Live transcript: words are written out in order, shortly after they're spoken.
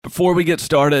Before we get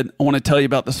started, I want to tell you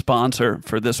about the sponsor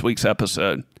for this week's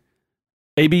episode.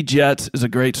 AB Jets is a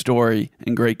great story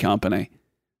and great company.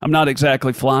 I'm not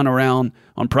exactly flying around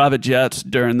on private jets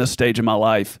during this stage of my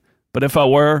life, but if I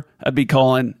were, I'd be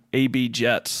calling AB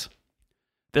Jets.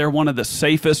 They're one of the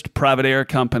safest private air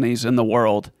companies in the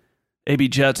world. AB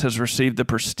Jets has received the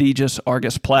prestigious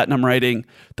Argus Platinum rating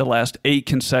the last 8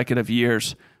 consecutive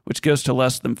years, which goes to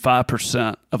less than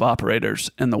 5% of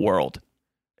operators in the world.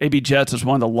 AB Jets is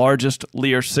one of the largest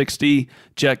Lear 60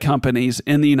 jet companies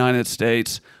in the United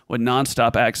States with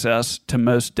nonstop access to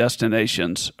most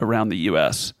destinations around the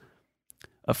U.S.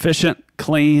 Efficient,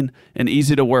 clean, and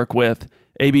easy to work with,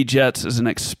 AB Jets is an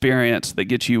experience that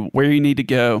gets you where you need to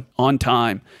go on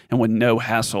time and with no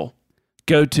hassle.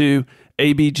 Go to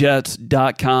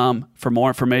abjets.com for more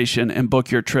information and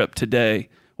book your trip today,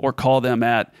 or call them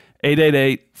at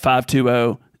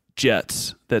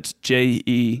 888-520-JETS. That's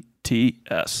JETS.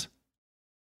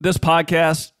 This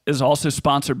podcast is also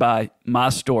sponsored by My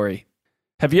Story.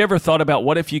 Have you ever thought about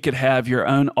what if you could have your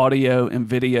own audio and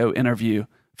video interview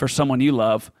for someone you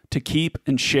love to keep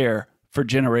and share for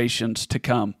generations to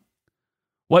come?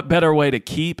 What better way to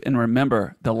keep and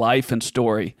remember the life and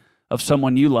story of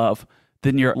someone you love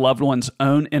than your loved one's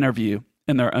own interview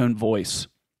in their own voice?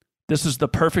 This is the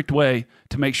perfect way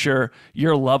to make sure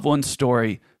your loved one's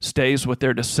story stays with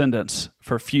their descendants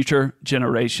for future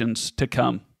generations to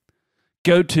come.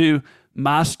 Go to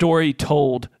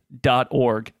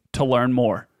mystorytold.org to learn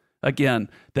more. Again,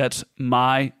 that's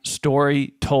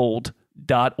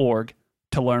mystorytold.org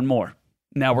to learn more.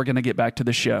 Now we're going to get back to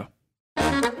the show.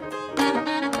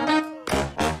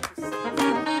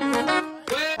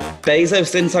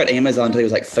 Bezos didn't start Amazon until he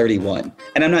was like 31.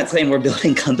 And I'm not saying we're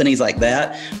building companies like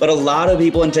that, but a lot of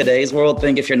people in today's world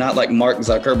think if you're not like Mark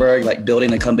Zuckerberg, like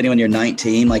building a company when you're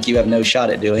 19, like you have no shot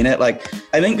at doing it. Like,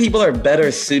 I think people are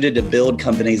better suited to build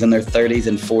companies in their 30s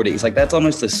and 40s. Like that's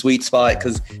almost the sweet spot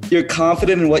because you're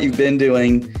confident in what you've been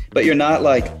doing, but you're not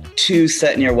like too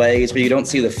set in your ways where you don't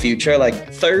see the future. Like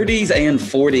 30s and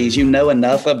 40s, you know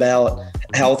enough about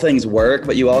how things work,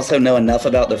 but you also know enough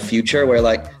about the future where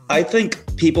like, I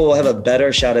think people will have a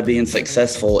better shot at being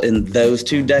successful in those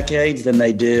 2 decades than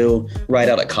they do right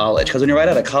out of college. Because when you're right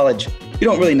out of college, you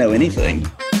don't really know anything.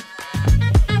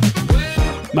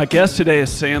 My guest today is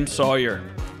Sam Sawyer.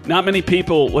 Not many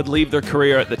people would leave their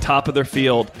career at the top of their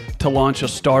field to launch a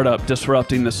startup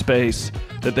disrupting the space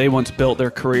that they once built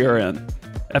their career in.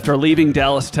 After leaving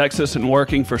Dallas, Texas, and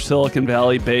working for Silicon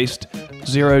Valley-based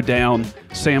Zero Down,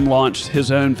 Sam launched his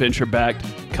own venture-backed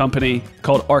company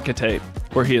called Architape,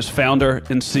 where he is founder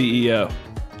and CEO.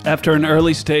 After an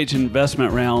early-stage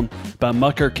investment round by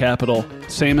Mucker Capital,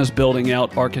 Sam is building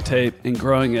out Architape and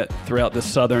growing it throughout the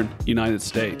southern United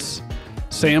States.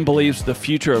 Sam believes the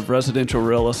future of residential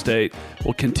real estate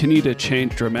will continue to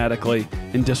change dramatically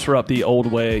and disrupt the old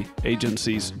way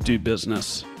agencies do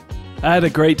business. I had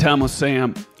a great time with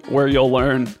Sam, where you'll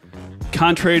learn,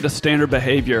 contrary to standard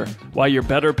behavior, why you're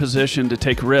better positioned to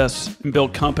take risks and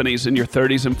build companies in your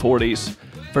 30s and 40s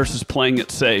versus playing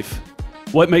it safe.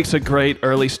 What makes a great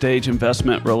early-stage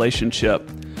investment relationship?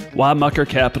 Why Mucker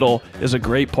Capital is a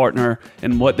great partner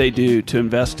and what they do to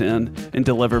invest in and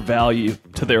deliver value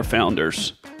to their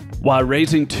founders. Why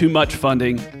raising too much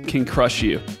funding can crush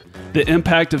you. The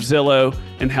impact of Zillow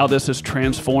and how this has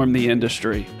transformed the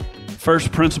industry.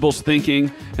 First principles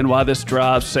thinking and why this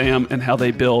drives Sam and how they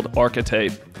build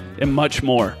Architape, and much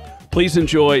more. Please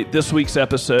enjoy this week's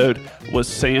episode with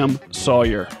Sam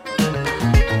Sawyer.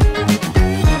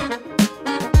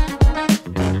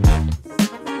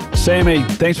 Sammy,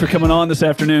 thanks for coming on this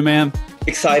afternoon, man.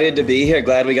 Excited to be here.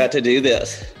 Glad we got to do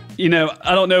this. You know,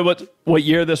 I don't know what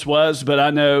year this was, but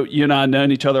I know you and I have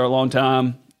known each other a long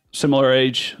time, similar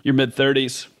age, your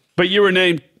mid-30s. But you were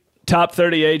named top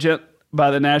 30 agent by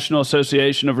the National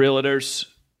Association of Realtors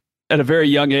at a very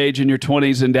young age in your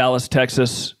 20s in Dallas,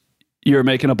 Texas. You were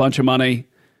making a bunch of money,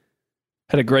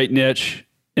 had a great niche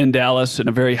in Dallas in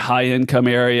a very high-income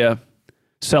area,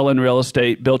 selling real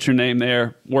estate, built your name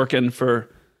there, working for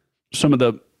some of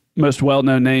the most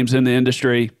well-known names in the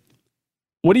industry.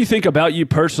 What do you think about you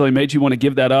personally made you want to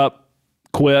give that up,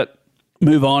 quit,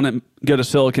 move on, and go to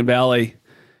Silicon Valley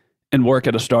and work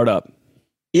at a startup?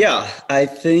 Yeah, I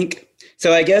think...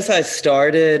 So I guess I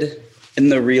started in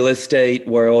the real estate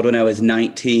world when I was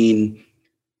 19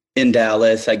 in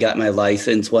Dallas. I got my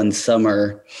license one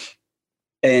summer.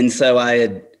 And so I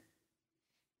had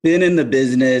been in the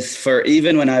business for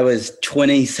even when I was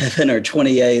 27 or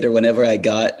 28 or whenever I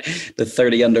got the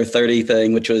 30 under 30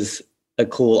 thing, which was a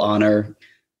cool honor.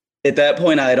 At that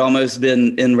point, I had almost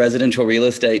been in residential real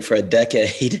estate for a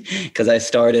decade because I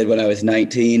started when I was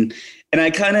 19. And I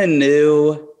kind of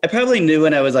knew I probably knew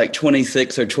when I was like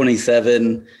 26 or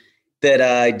 27 that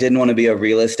I didn't want to be a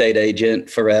real estate agent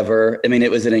forever. I mean,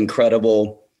 it was an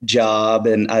incredible job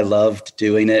and I loved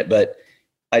doing it, but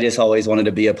I just always wanted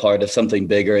to be a part of something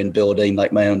bigger and building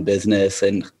like my own business.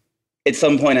 And at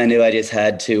some point I knew I just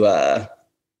had to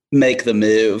make the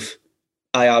move.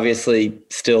 I obviously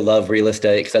still love real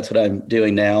estate because that's what I'm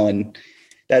doing now. And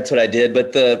that's what I did.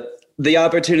 But the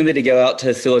opportunity to go out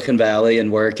to Silicon Valley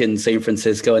and work in San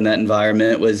Francisco in that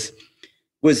environment was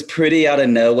pretty out of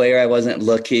nowhere. I wasn't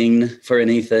looking for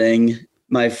anything.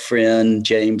 My friend,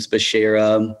 James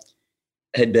Bashira,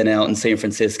 had been out in San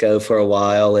Francisco for a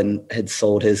while and had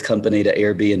sold his company to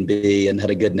Airbnb and had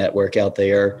a good network out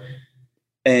there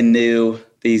and knew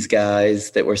these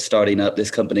guys that were starting up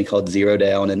this company called Zero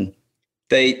Down. And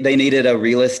they needed a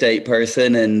real estate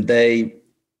person and they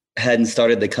hadn't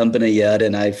started the company yet.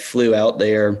 And I flew out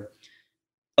there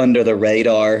under the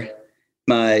radar.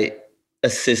 My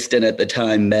assistant at the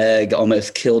time, Meg,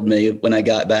 almost killed me when I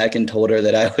got back and told her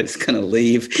that I was going to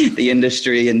leave the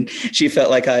industry. And she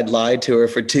felt like I'd lied to her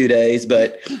for 2 days,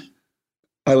 but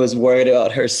I was worried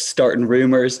about her starting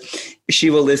rumors.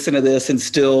 She will listen to this and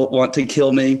still want to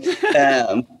kill me.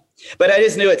 But I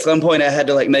just knew at some point I had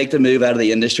to like make the move out of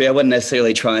the industry. I wasn't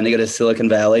necessarily trying to go to Silicon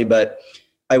Valley, but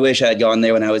I wish I had gone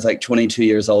there when I was like 22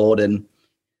 years old and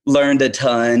learned a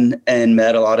ton and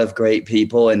met a lot of great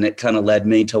people. And it kind of led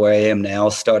me to where I am now,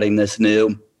 starting this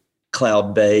new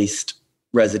cloud-based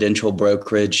residential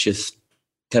brokerage, just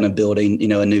kind of building,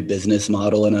 a new business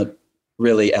model in a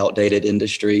really outdated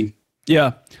industry.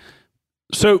 Yeah.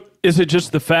 So is it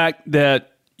just the fact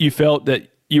that you felt that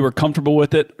you were comfortable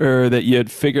with it or that you had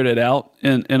figured it out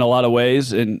in a lot of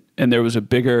ways and there was a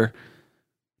bigger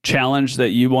challenge that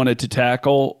you wanted to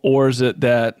tackle? Or is it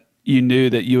that you knew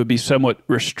that you would be somewhat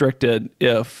restricted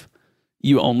if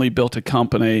you only built a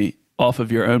company off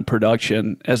of your own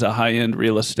production as a high-end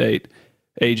real estate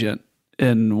agent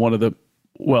in one of the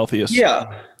wealthiest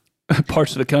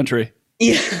parts of the country?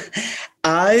 Yeah,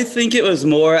 I think it was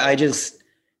more,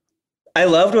 I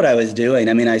loved what I was doing.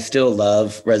 I mean, I still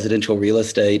love residential real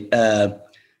estate. I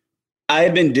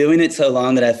had been doing it so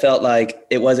long that I felt like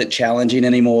it wasn't challenging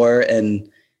anymore. And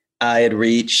I had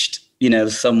reached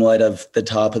somewhat of the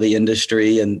top of the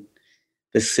industry and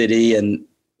the city. And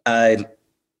I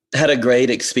had a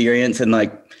great experience. And I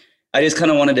just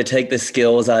kind of wanted to take the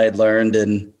skills I had learned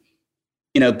and,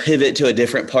 pivot to a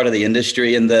different part of the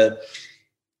industry. And the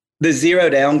Zero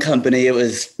Down company, it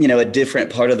was, a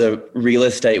different part of the real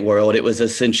estate world. It was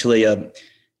essentially a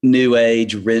new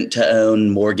age rent to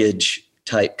own mortgage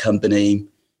type company.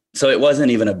 So it wasn't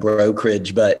even a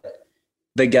brokerage, but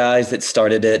the guys that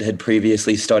started it had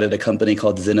previously started a company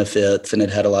called Zenefits and it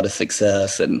had a lot of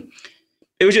success. And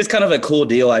it was just kind of a cool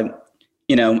deal. I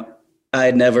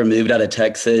had never moved out of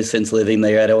Texas since living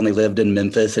there. I'd only lived in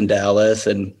Memphis and Dallas.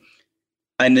 And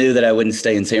I knew that I wouldn't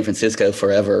stay in San Francisco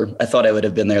forever. I thought I would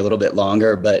have been there a little bit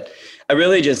longer, but I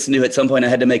really just knew at some point I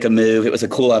had to make a move. It was a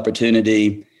cool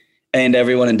opportunity. And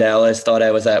everyone in Dallas thought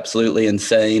I was absolutely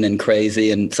insane and crazy.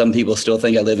 And some people still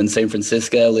think I live in San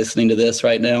Francisco listening to this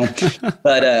right now.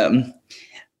 But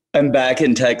I'm back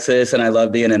in Texas and I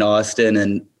love being in Austin.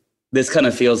 And this kind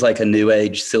of feels like a new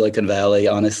age Silicon Valley,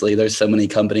 honestly. There's so many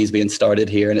companies being started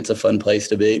here and it's a fun place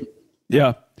to be.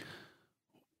 Yeah.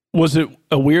 Was it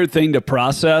a weird thing to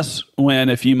process when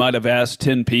if you might have asked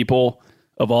 10 people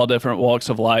of all different walks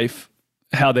of life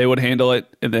how they would handle it,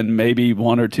 and then maybe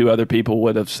one or two other people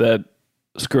would have said,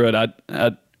 screw it,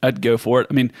 I'd go for it?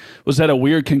 I mean, was that a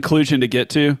weird conclusion to get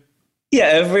to? Yeah,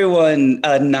 everyone,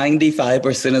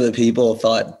 95% of the people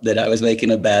thought that I was making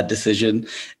a bad decision.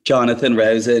 Jonathan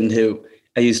Rosen, who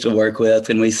I used to work with,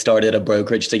 and we started a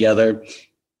brokerage together,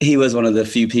 he was one of the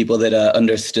few people that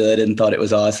understood and thought it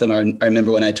was awesome. I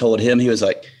remember when I told him, he was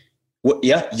like,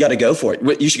 yeah, you got to go for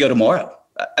it. You should go tomorrow.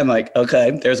 I'm like,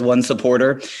 okay, there's one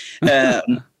supporter.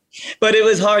 But it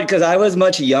was hard because I was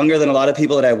much younger than a lot of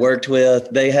people that I worked with.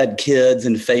 They had kids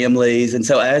and families. And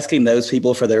so asking those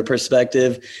people for their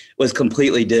perspective was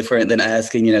completely different than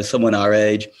asking, someone our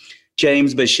age.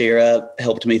 James Bashira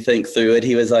helped me think through it.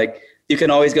 He was like, you can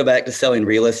always go back to selling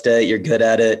real estate. You're good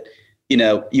at it.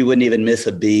 You wouldn't even miss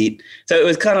a beat. So it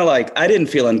was kind of like, I didn't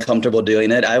feel uncomfortable doing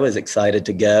it. I was excited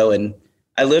to go. And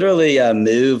I literally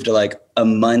moved like a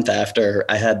month after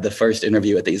I had the first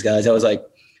interview with these guys. I was like,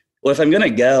 well, if I'm going to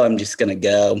go, I'm just going to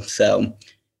go. So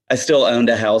I still owned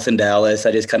a house in Dallas.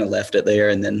 I just kind of left it there.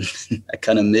 And then I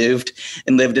kind of moved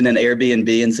and lived in an Airbnb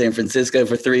in San Francisco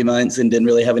for 3 months and didn't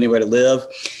really have anywhere to live.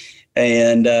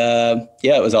 And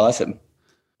it was awesome.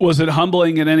 Was it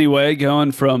humbling in any way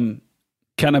going from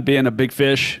kind of being a big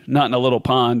fish, not in a little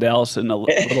pond, Dallas in a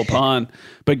little pond,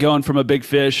 but going from a big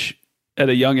fish at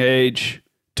a young age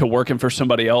to working for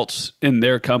somebody else in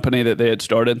their company that they had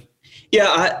started?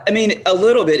 Yeah, I mean, a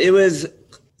little bit. It was,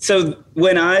 so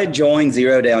when I joined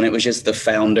Zero Down, it was just the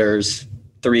founders,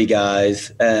 3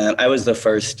 guys. I was the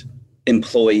first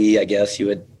employee, I guess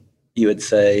you would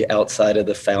say, outside of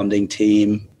the founding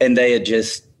team. And they had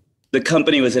the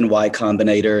company was in Y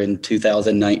Combinator in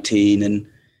 2019, and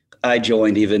I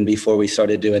joined even before we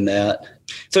started doing that.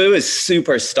 So it was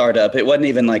super startup. It wasn't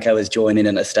even like I was joining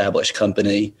an established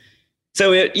company.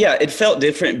 So it felt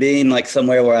different being like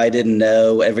somewhere where I didn't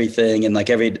know everything, and like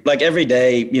every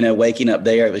day, waking up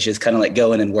there, it was just kind of like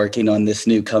going and working on this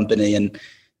new company. And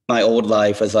my old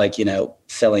life was like,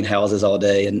 selling houses all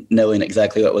day and knowing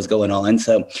exactly what was going on.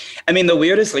 So, I mean, the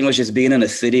weirdest thing was just being in a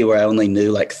city where I only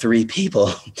knew like 3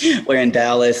 people, where in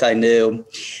Dallas, I knew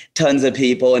tons of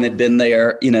people and had been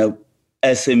there,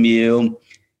 SMU,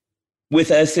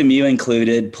 with SMU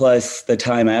included, plus the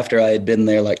time after I had been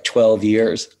there like 12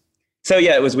 years. So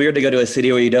yeah, it was weird to go to a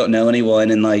city where you don't know anyone.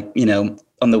 And like,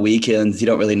 on the weekends, you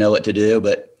don't really know what to do,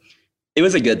 but it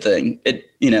was a good thing.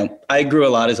 I grew a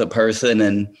lot as a person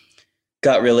and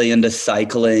got really into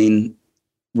cycling,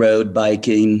 road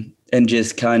biking, and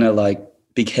just kind of like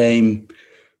became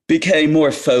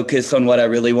more focused on what I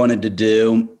really wanted to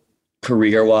do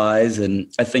career-wise.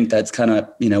 And I think that's kind of,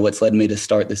 what's led me to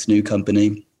start this new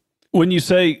company. When you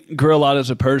say grew a lot as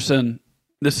a person,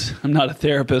 I'm not a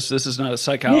therapist. This is not a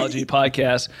psychology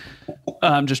podcast.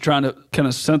 I'm just trying to kind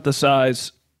of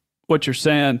synthesize what you're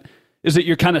saying. Is that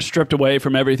you're kind of stripped away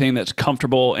from everything that's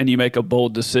comfortable and you make a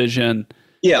bold decision.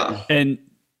 Yeah. And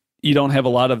you don't have a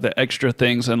lot of the extra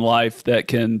things in life that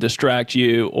can distract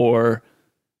you or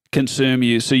consume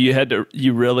you. So you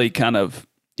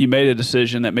made a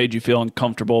decision that made you feel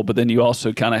uncomfortable, but then you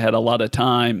also kind of had a lot of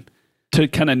time to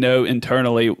kind of know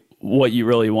internally what you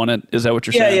really wanted. Is that what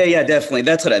you're saying? Yeah, definitely.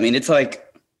 That's what I mean. It's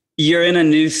like you're in a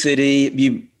new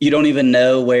city. You don't even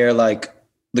know where like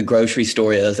the grocery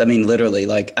store is. I mean, literally,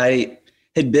 like I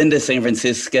had been to San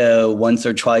Francisco once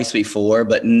or twice before,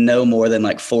 but no more than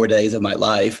like 4 days of my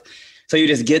life. So you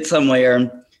just get somewhere,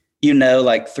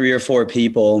 like 3 or 4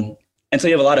 people. And so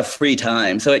you have a lot of free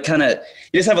time. So you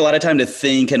just have a lot of time to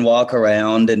think and walk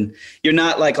around, and you're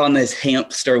not like on this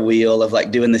hamster wheel of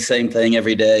like doing the same thing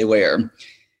every day where,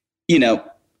 you don't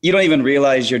even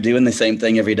realize you're doing the same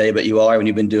thing every day, but you are when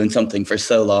you've been doing something for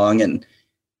so long. And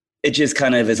it just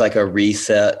kind of is like a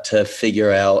reset to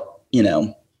figure out,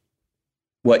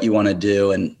 what you want to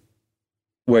do and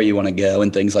where you want to go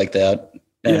and things like that.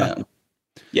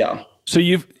 Yeah. So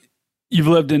you've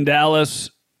lived in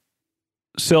Dallas,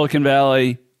 Silicon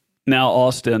Valley, now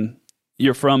Austin.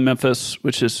 You're from Memphis,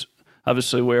 which is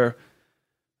obviously where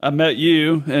I met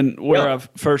you and where I've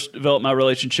first developed my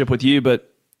relationship with you. But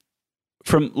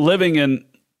from living in,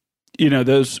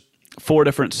 those 4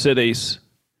 different cities,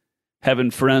 having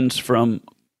friends from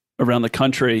around the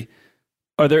country,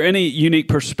 are there any unique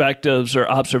perspectives or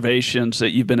observations that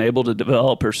you've been able to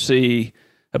develop or see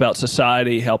about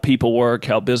society, how people work,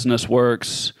 how business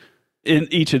works in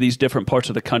each of these different parts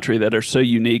of the country that are so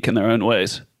unique in their own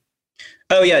ways?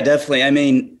 Oh, yeah, definitely. I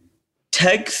mean,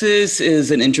 Texas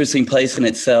is an interesting place in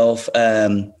itself.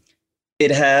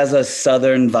 It has a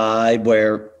Southern vibe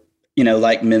where,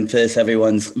 like Memphis,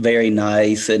 everyone's very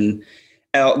nice and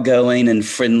outgoing and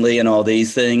friendly and all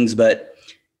these things. But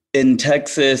in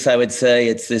Texas, I would say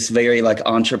it's this very like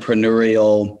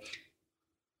entrepreneurial,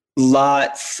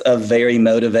 lots of very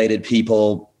motivated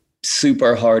people,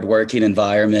 super hardworking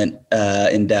environment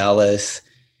in Dallas,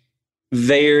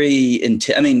 very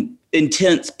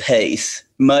intense pace,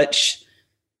 much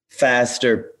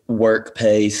faster work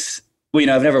pace. Well,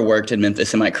 I've never worked in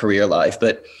Memphis in my career life,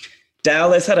 but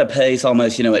Dallas had a pace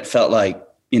almost, it felt like,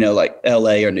 like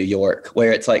LA or New York,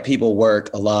 where it's like people work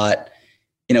a lot,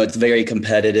 it's very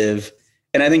competitive.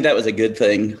 And I think that was a good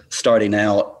thing starting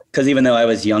out, because even though I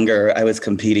was younger, I was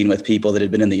competing with people that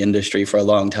had been in the industry for a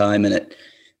long time, and it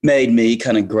made me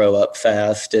kind of grow up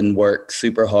fast and work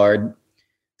super hard.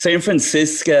 San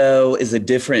Francisco is a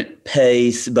different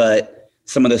pace, but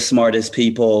some of the smartest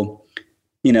people,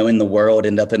 in the world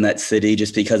end up in that city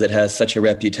just because it has such a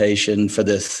reputation for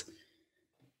this,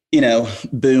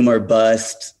 boom or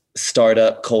bust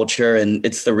startup culture. And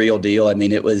it's the real deal. I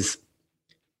mean, it was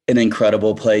an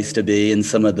incredible place to be, and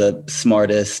some of the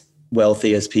smartest,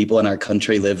 wealthiest people in our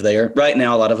country live there. Right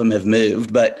now, a lot of them have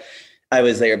moved, but I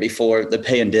was there before the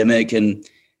pandemic, and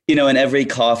in every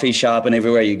coffee shop and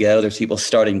everywhere you go, there's people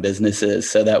starting businesses.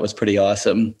 So that was pretty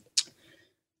awesome.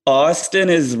 Austin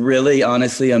is really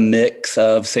honestly a mix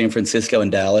of San Francisco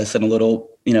and Dallas, and a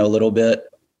little bit.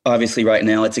 obviously right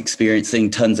now it's experiencing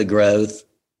tons of growth.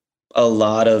 A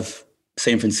lot of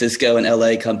San Francisco and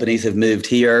LA companies have moved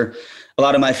here. A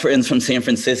lot of my friends from San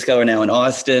Francisco are now in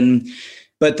Austin.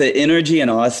 But the energy in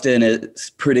Austin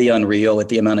is pretty unreal with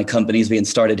the amount of companies being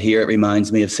started here. It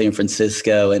reminds me of San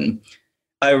Francisco. And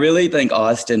I really think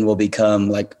Austin will become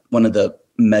like one of the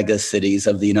mega cities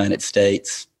of the United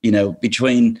States. You know,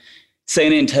 between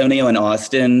San Antonio and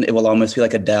Austin, it will almost be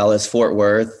like a Dallas, Fort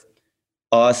Worth.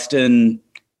 Austin,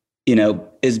 you know,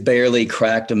 is barely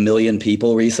cracked 1 million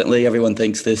people recently. Everyone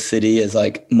thinks this city is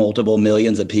like multiple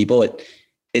millions of people.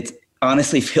 It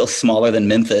honestly feels smaller than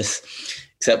Memphis,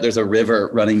 except there's a river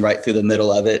running right through the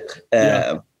middle of it.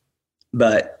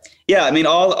 But yeah, I mean,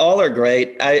 all are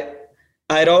great.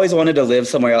 I'd always wanted to live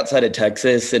somewhere outside of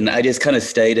Texas, and I just kind of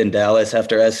stayed in Dallas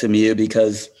after SMU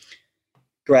because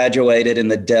graduated in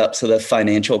the depths of the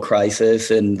financial crisis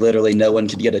and literally no one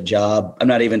could get a job. I'm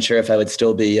not even sure if I would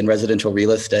still be in residential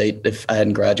real estate if I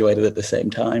hadn't graduated at the same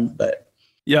time. But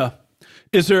yeah.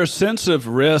 Is there a sense of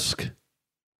risk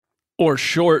or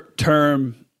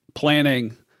short-term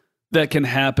planning that can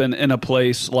happen in a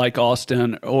place like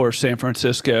Austin or San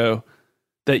Francisco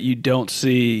that you don't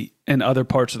see in other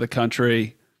parts of the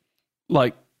country,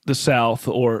 like the South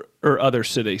or other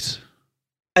cities?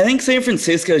 I think San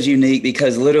Francisco is unique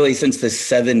because literally since the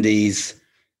 70s,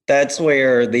 that's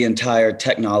where the entire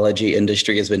technology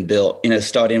industry has been built, you know,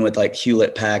 starting with like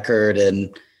Hewlett Packard and,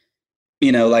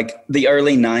 you know, like the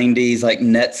early 90s, like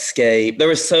Netscape. There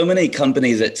were so many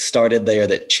companies that started there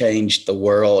that changed the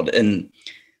world. And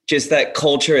just that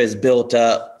culture is built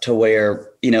up to where,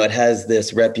 you know, it has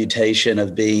this reputation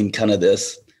of being kind of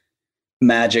this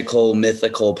magical,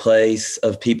 mythical place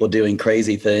of people doing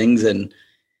crazy things. And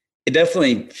it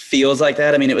definitely feels like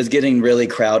that. I mean, it was getting really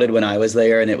crowded when I was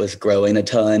there and it was growing a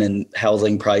ton and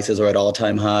housing prices were at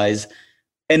all-time highs.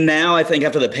 And now I think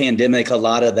after the pandemic, a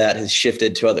lot of that has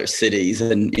shifted to other cities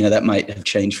and, you know, that might have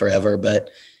changed forever.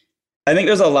 But I think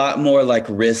there's a lot more like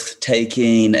risk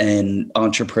taking and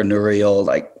entrepreneurial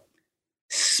like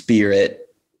spirit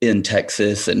in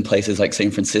Texas and places like San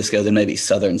Francisco than maybe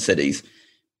southern cities.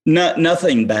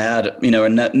 Nothing bad, you know, or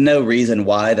no reason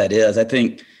why that is. I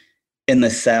think in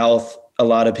the South, a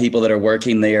lot of people that are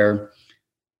working there,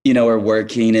 you know, are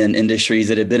working in industries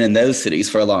that have been in those cities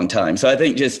for a long time. So I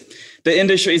think just the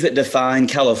industries that define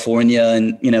California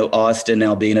and, you know, Austin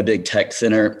now being a big tech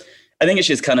center, I think it's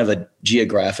just kind of a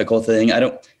geographical thing. I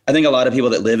think a lot of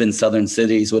people that live in southern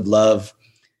cities would love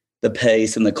the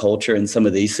pace and the culture in some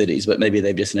of these cities, but maybe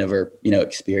they've just never, you know,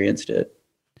 experienced it.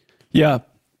 Yeah.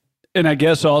 And I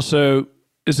guess also,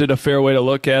 is it a fair way to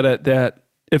look at it that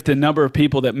if the number of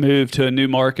people that move to a new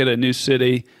market, a new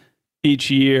city each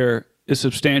year is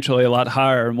substantially a lot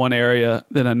higher in one area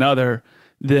than another,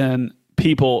 then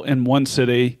people in one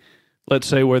city, let's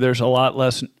say where there's a lot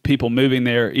less people moving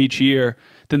there each year,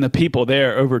 then the people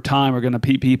there over time are going to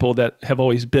be people that have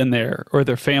always been there or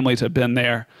their families have been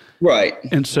there. Right.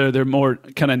 And so they're more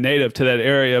kind of native to that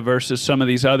area versus some of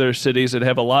these other cities that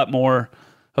have a lot more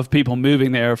of people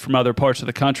moving there from other parts of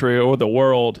the country or the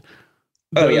world.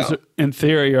 Those, in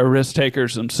theory, are risk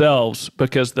takers themselves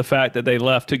because the fact that they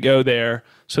left to go there.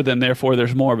 So then therefore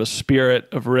there's more of a spirit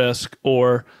of risk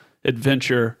or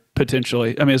adventure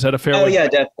potentially. I mean, is that a fair way? Oh, yeah,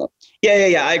 definitely.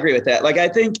 Yeah. I agree with that. Like, I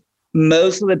think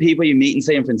most of the people you meet in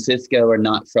San Francisco are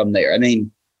not from there. I mean,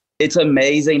 it's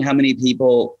amazing how many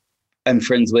people I'm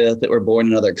friends with that were born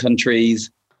in other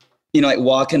countries. You know, like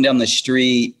walking down the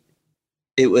street,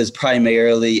 it was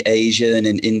primarily Asian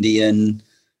and Indian,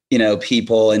 you know,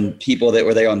 people and people that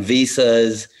were there on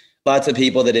visas, lots of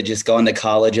people that had just gone to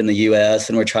college in the US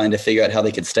and were trying to figure out how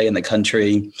they could stay in the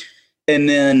country. And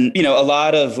then, you know, a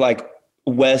lot of like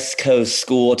West Coast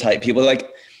school type people. Like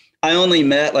I only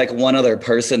met like one other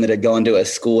person that had gone to a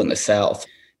school in the South,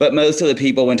 but most of the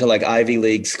people went to like Ivy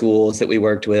League schools that we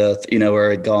worked with, you know,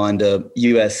 or had gone to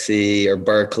USC or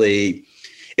Berkeley.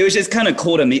 It was just kind of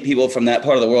cool to meet people from that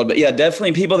part of the world. But yeah,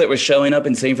 definitely people that were showing up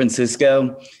in San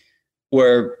Francisco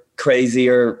were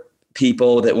crazier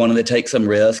people that wanted to take some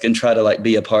risk and try to like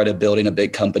be a part of building a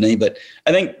big company. But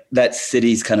I think that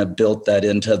city's kind of built that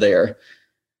into their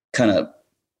kind of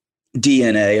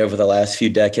DNA over the last few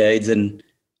decades. And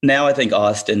now I think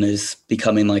Austin is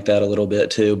becoming like that a little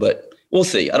bit too, but we'll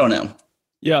see. I don't know.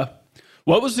 Yeah.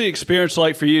 What was the experience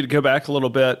like for you to go back a little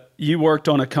bit? You worked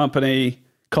on a company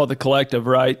called The Collective,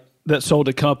 right? That sold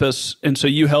to Compass. And so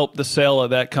you helped the sale of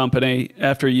that company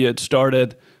after you had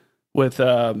started with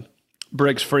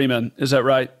Briggs Freeman. Is that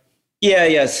right?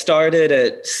 Yeah. Started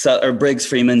at Briggs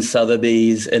Freeman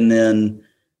Sotheby's and then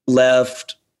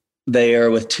left there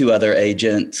with two other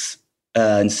agents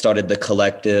and started The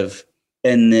Collective.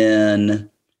 And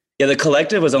then Yeah, the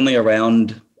collective was only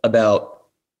around about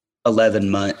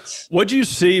 11 months. What'd you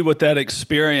see with that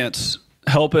experience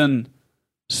helping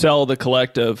sell the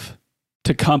collective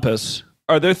to Compass?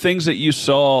 Are there things that you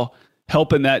saw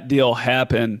helping that deal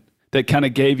happen that kind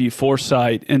of gave you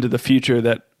foresight into the future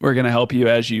that were going to help you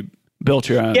as you built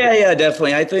your own? Yeah,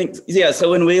 definitely. I think, so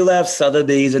when we left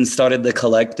Sotheby's and started the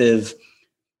collective,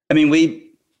 I mean, we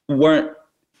weren't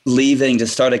leaving to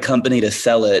start a company to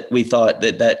sell it. We thought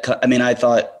I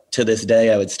thought to this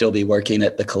day I would still be working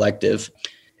at the collective.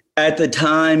 At the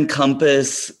time,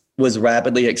 Compass was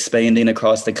rapidly expanding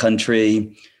across the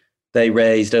country. They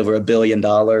raised over $1 billion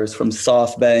from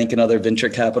SoftBank and other venture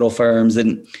capital firms.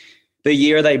 And the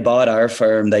year they bought our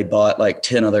firm, they bought like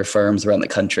 10 other firms around the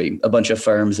country, a bunch of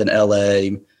firms in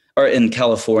LA or in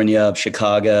California,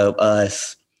 Chicago,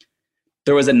 us.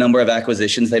 There was a number of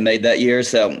acquisitions they made that year.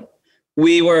 So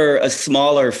we were a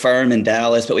smaller firm in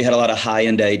Dallas, but we had a lot of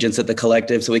high-end agents at the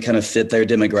collective. So we kind of fit their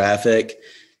demographic.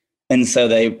 And so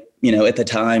they, at the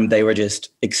time, they were just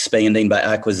expanding by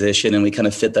acquisition, and we kind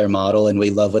of fit their model, and we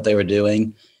love what they were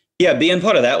doing. Yeah, being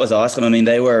part of that was awesome. I mean,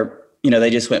 they were, they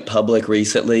just went public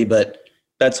recently, but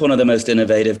that's one of the most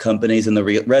innovative companies in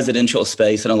the residential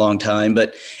space in a long time.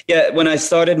 But yeah, when I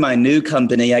started my new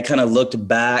company, I kind of looked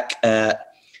back at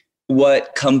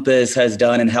what Compass has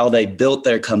done and how they built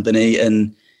their company.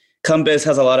 And Compass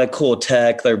has a lot of cool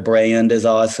tech. Their brand is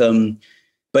awesome.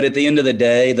 But at the end of the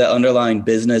day, the underlying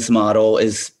business model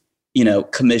is,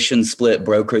 commission split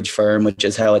brokerage firm, which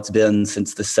is how it's been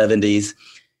since the 70s.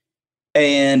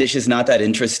 And it's just not that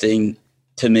interesting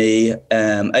to me.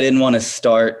 I didn't want to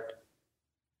start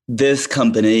this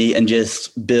company and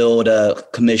just build a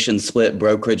commission split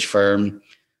brokerage firm,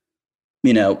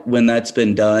 when that's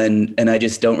been done. And I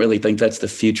just don't really think that's the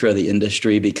future of the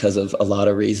industry because of a lot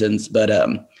of reasons. But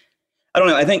I don't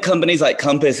know. I think companies like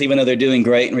Compass, even though they're doing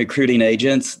great in recruiting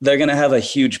agents, they're going to have a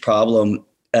huge problem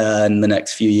in the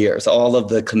next few years. All of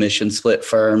the commission split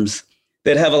firms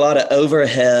that have a lot of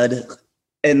overhead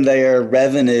and their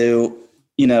revenue,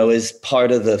 is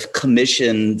part of the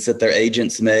commissions that their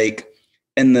agents make.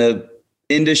 And the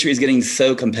industry is getting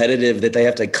so competitive that they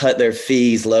have to cut their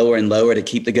fees lower and lower to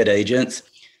keep the good agents.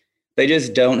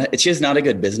 It's just not a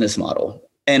good business model.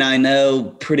 And I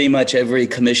know pretty much every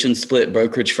commission split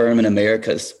brokerage firm in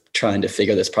America is trying to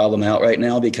figure this problem out right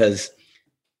now because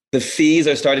the fees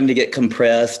are starting to get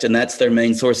compressed, and that's their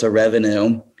main source of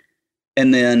revenue.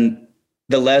 And then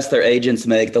the less their agents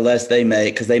make, the less they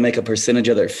make because they make a percentage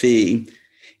of their fee.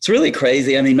 It's really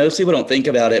crazy. I mean, most people don't think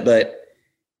about it, but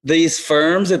these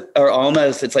firms are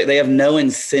it's like they have no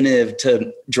incentive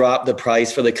to drop the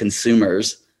price for the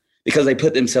consumers because they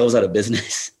put themselves out of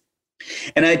business.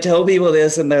 And I tell people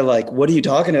this and they're like, what are you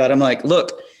talking about? I'm like,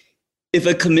 look, if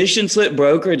a commission split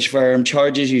brokerage firm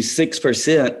charges you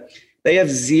 6%, they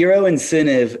have zero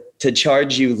incentive to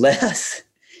charge you less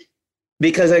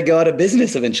because they go out of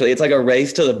business eventually. It's like a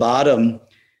race to the bottom.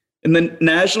 And the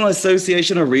National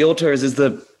Association of Realtors is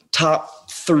the top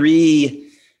 3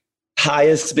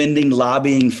 highest spending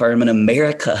lobbying firm in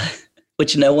America,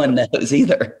 which no one knows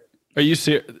either. Are you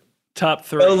serious? Top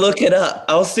 3? Go look it up.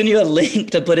 I'll send you a link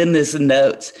to put in this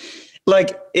notes.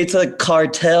 Like it's a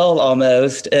cartel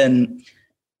almost. And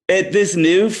this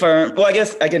new firm, well, I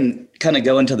guess I can kind of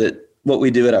go into what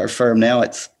we do at our firm now.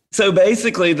 So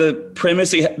basically the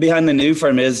premise behind the new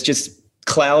firm is just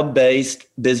cloud-based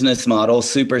business model,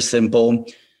 super simple,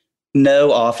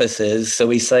 no offices. So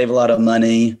we save a lot of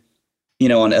money,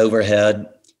 on overhead.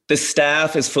 The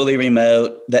staff is fully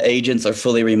remote. The agents are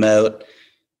fully remote.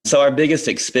 So our biggest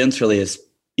expense really is,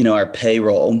 our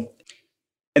payroll.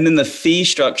 And then the fee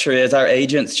structure is our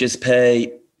agents just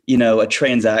pay, a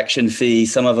transaction fee.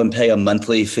 Some of them pay a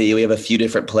monthly fee. We have a few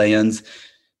different plans.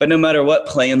 But no matter what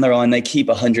plan they're on, they keep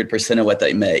 100% of what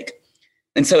they make.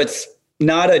 And so it's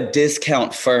not a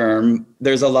discount firm.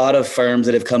 There's a lot of firms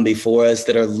that have come before us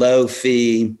that are low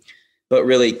fee, but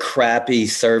really crappy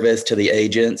service to the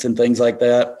agents and things like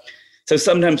that. So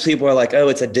sometimes people are like, oh,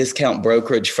 it's a discount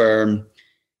brokerage firm.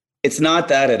 It's not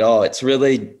that at all. It's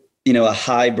really, a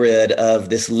hybrid of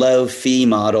this low fee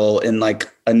model in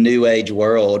like a new age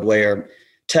world where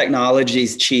technology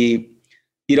is cheap.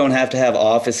 You don't have to have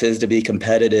offices to be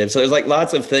competitive. So there's like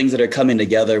lots of things that are coming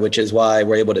together, which is why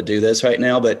we're able to do this right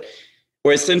now. But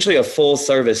we're essentially a full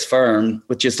service firm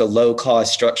with just a low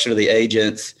cost structure to the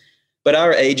agents. But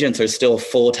our agents are still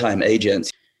full-time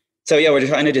agents. So yeah, we're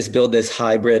trying to just build this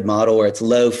hybrid model where it's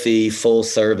low fee, full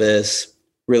service,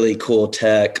 really cool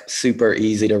tech, super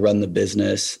easy to run the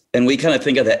business. And we kind of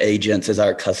think of the agents as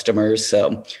our customers.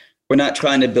 So we're not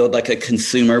trying to build like a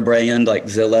consumer brand like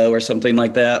Zillow or something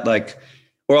like that. Like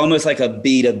we're almost like a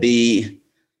B2B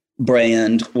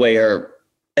brand where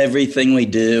everything we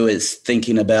do is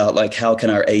thinking about like, how can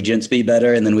our agents be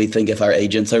better? And then we think if our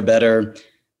agents are better,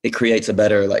 it creates a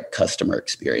better like customer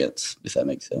experience, if that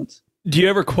makes sense. Do you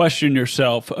ever question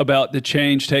yourself about the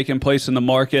change taking place in the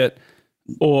market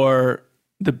or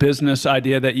the business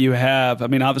idea that you have? I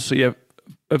mean, obviously you have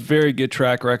a very good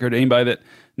track record. Anybody that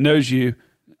knows you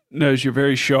knows you're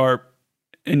very sharp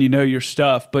and you know your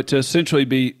stuff, but to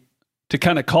essentially to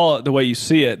kind of call it the way you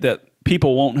see it, that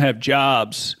people won't have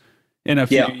jobs in a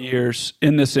few years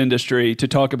in this industry, to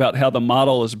talk about how the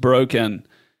model is broken.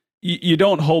 You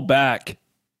don't hold back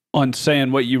on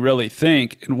saying what you really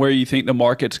think and where you think the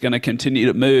market's going to continue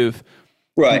to move,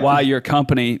 right? Why your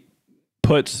company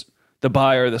puts the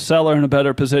buyer or the seller in a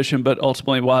better position, but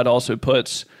ultimately why it also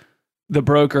puts the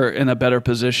broker in a better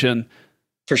position.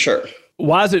 For sure.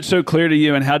 Why is it so clear to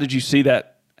you, and how did you see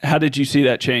that? How did you see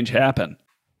that change happen?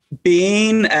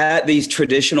 Being at these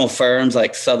traditional firms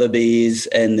like Sotheby's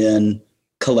and then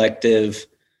Collective,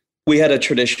 we had a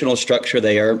traditional structure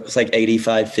there. It's like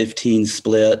 85-15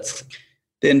 splits.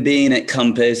 Then being at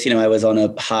Compass, I was on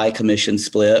a high commission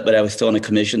split, but I was still on a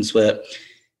commission split.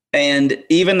 And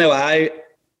even though I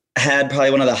had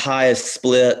probably one of the highest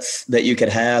splits that you could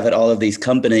have at all of these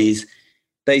companies,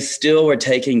 they still were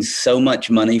taking so much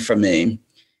money from me.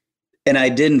 And I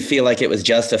didn't feel like it was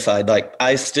justified. Like,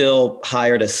 I still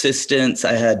hired assistants.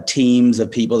 I had teams of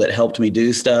people that helped me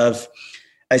do stuff.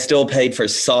 I still paid for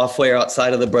software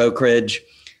outside of the brokerage.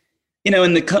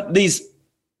 And these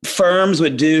firms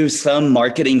would do some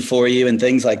marketing for you and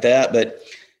things like that. But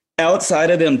outside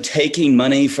of them taking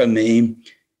money from me,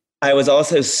 I was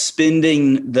also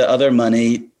spending the other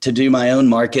money to do my own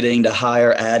marketing, to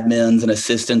hire admins and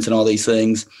assistants and all these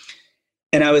things.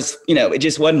 And I was, it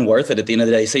just wasn't worth it at the end of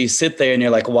the day. So you sit there and you're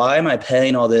like, why am I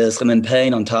paying all this and then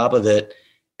paying on top of it?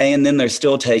 And then they're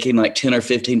still taking like 10 or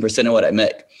 15% of what I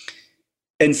make.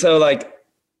 And so like,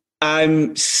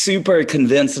 I'm super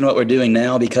convinced in what we're doing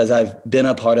now because I've been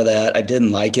a part of that. I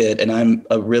didn't like it, and I'm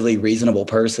a really reasonable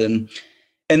person.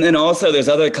 And then also there's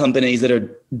other companies that are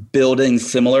building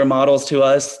similar models to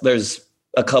us. There's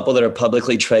a couple that are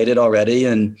publicly traded already,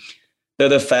 and they're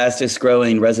the fastest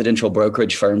growing residential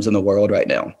brokerage firms in the world right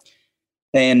now.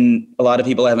 And a lot of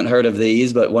people haven't heard of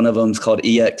these, but one of them is called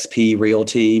eXp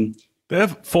Realty. They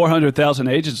have 400,000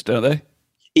 agents, don't they?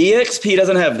 eXp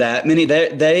doesn't have that many.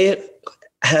 They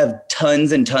have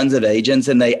tons and tons of agents,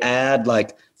 and they add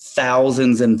like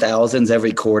thousands and thousands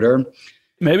every quarter.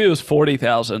 Maybe it was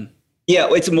 40,000. Yeah,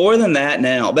 it's more than that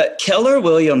now. But Keller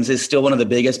Williams is still one of the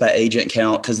biggest by agent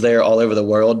count because they're all over the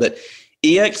world. But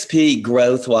eXp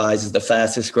growth-wise is the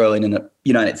fastest growing in the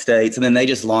United States, and then they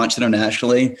just launched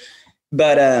internationally.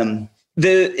 But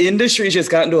the industry's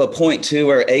just gotten to a point too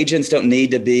where agents don't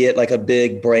need to be at like a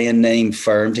big brand name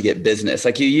firm to get business.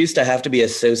 Like, you used to have to be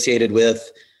associated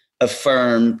with a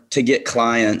firm to get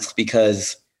clients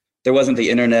because there wasn't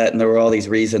the internet and there were all these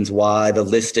reasons why. The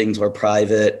listings were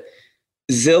private.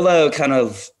 Zillow kind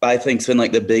of, I think, has been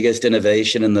like the biggest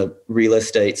innovation in the real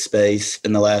estate space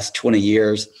in the last 20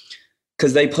 years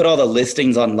because they put all the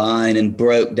listings online and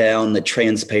broke down the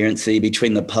transparency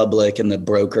between the public and the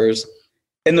brokers.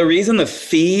 And the reason the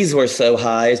fees were so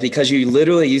high is because you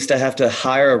literally used to have to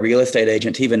hire a real estate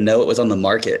agent to even know it was on the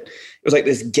market. It was like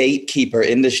this gatekeeper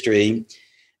industry.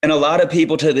 And a lot of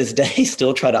people to this day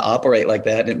still try to operate like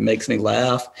that. And it makes me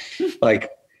laugh.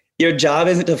 Like, your job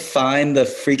isn't to find the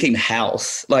freaking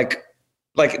house. Like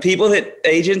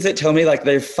agents that tell me like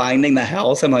they're finding the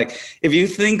house. I'm like, if you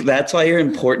think that's why you're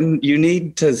important, you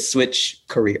need to switch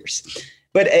careers.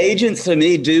 But agents to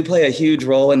me do play a huge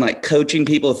role in like coaching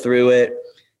people through it.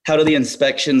 How do the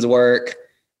inspections work?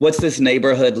 What's this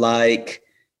neighborhood like?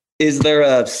 Is there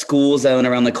a school zone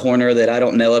around the corner that I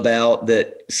don't know about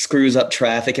that screws up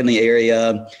traffic in the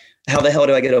area? How the hell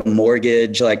do I get a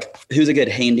mortgage? Like, who's a good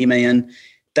handyman?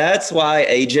 That's why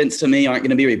agents to me aren't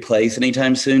going to be replaced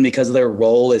anytime soon, because their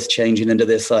role is changing into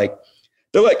this, like,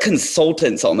 they're like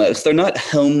consultants almost. They're not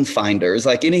home finders.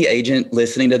 Like, any agent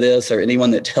listening to this or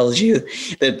anyone that tells you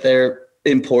that they're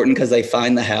important because they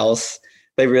find the house,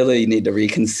 they really need to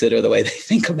reconsider the way they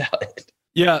think about it.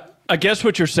 Yeah. I guess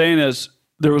what you're saying is,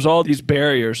 there was all these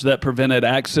barriers that prevented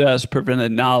access,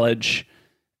 prevented knowledge,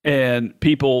 and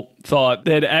people thought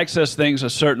they'd access things a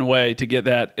certain way to get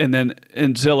that. And then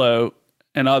in Zillow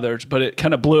and others, but it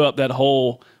kind of blew up that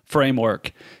whole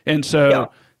framework. And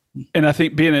so, and I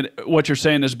think what you're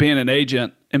saying is being an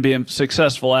agent and being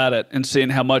successful at it and seeing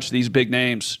how much these big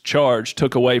names charge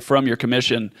took away from your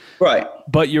commission. Right.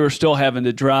 But you were still having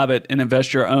to drive it and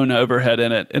invest your own overhead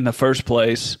in it in the first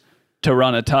place to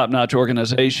run a top-notch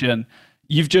organization.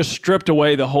 You've just stripped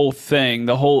away the whole thing,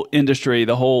 the whole industry,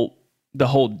 the whole the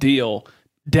whole deal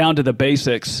down to the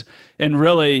basics. And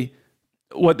really,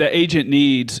 what the agent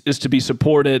needs is to be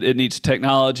supported. It needs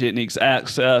technology. It needs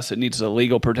access. It needs the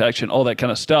legal protection, all that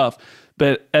kind of stuff.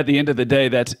 But at the end of the day,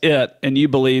 that's it. And you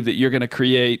believe that you're going to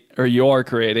create, or you are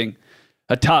creating,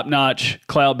 a top-notch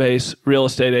cloud-based real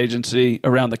estate agency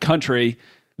around the country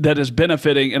that is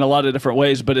benefiting in a lot of different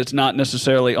ways, but it's not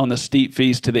necessarily on the steep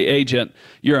fees to the agent.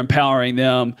 You're empowering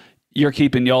them. You're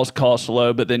keeping y'all's costs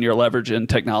low, but then you're leveraging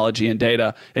technology and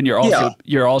data. And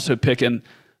you're also picking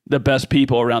the best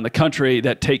people around the country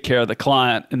that take care of the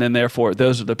client. And then therefore,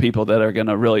 those are the people that are going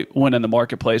to really win in the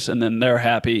marketplace. And then they're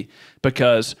happy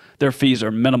because their fees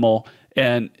are minimal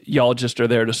and y'all just are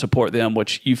there to support them,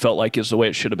 which you felt like is the way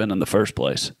it should have been in the first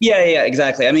place. Yeah,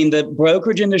 exactly. I mean, the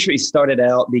brokerage industry started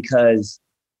out because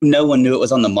no one knew it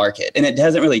was on the market, and it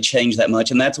hasn't really changed that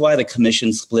much. And that's why the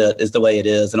commission split is the way it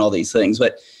is and all these things.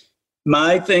 But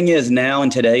my thing is, now in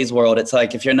today's world, it's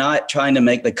like, if you're not trying to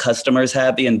make the customers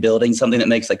happy and building something that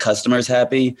makes the customers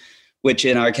happy, which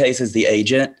in our case is the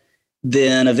agent,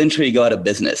 then eventually you go out of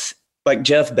business. Like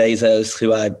Jeff Bezos,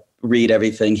 who I read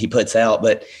everything he puts out,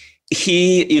 but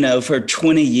he, for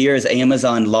 20 years,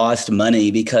 Amazon lost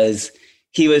money because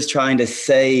he was trying to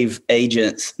save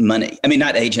agents money. I mean,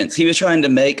 not agents. He was trying to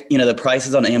make, the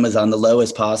prices on Amazon the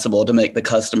lowest possible to make the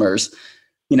customers,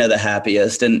 the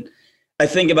happiest. And I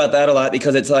think about that a lot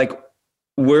because it's like,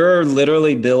 we're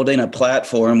literally building a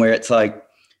platform where it's like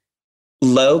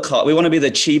low cost. We want to be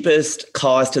the cheapest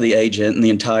cost to the agent in the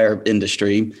entire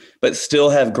industry, but still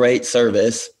have great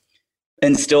service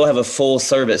and still have a full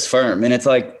service firm. And it's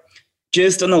like,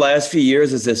 just in the last few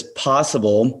years, is this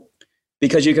possible?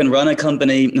 Because you can run a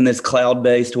company in this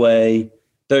cloud-based way.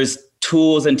 There's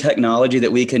tools and technology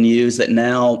that we can use that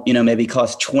now, maybe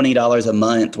cost $20 a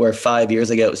month, where 5 years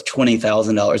ago it was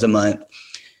 $20,000 a month.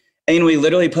 And we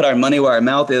literally put our money where our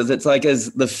mouth is. It's like,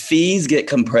 as the fees get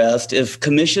compressed, if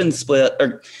commission split,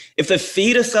 or if the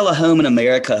fee to sell a home in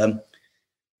America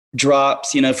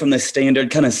drops, from the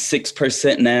standard kind of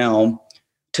 6% now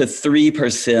to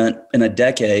 3% in a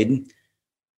decade,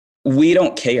 we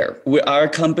don't care. Our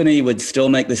company would still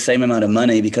make the same amount of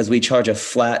money because we charge a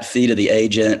flat fee to the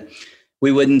agent.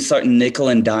 We wouldn't start nickel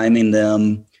and diming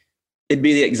them. It'd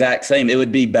be the exact same. It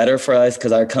would be better for us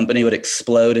because our company would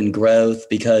explode in growth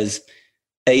because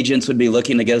agents would be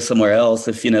looking to go somewhere else.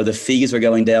 If, the fees were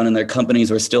going down and their companies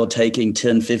were still taking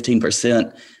 10,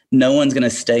 15%, no one's going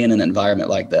to stay in an environment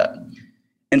like that.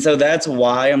 And so that's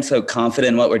why I'm so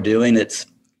confident in what we're doing.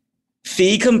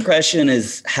 Fee compression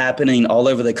is happening all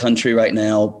over the country right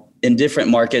now. In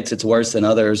different markets, it's worse than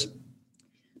others.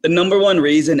 The number one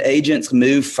reason agents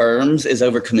move firms is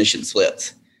over commission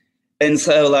splits. And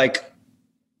so,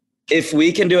 if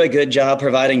we can do a good job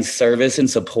providing service and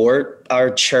support,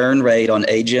 our churn rate on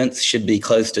agents should be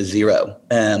close to zero.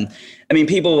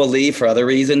 People will leave for other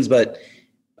reasons, but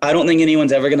I don't think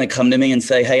anyone's ever going to come to me and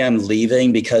say, hey, I'm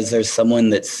leaving because there's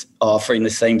someone that's offering the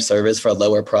same service for a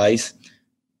lower price.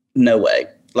 No way.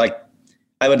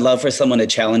 I would love for someone to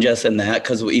challenge us in that,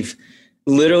 because we've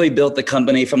literally built the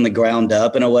company from the ground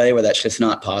up in a way where that's just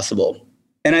not possible.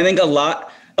 And I think a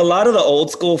lot of the old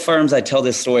school firms, I tell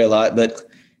this story a lot, but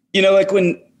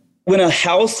when a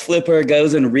house flipper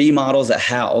goes and remodels a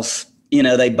house,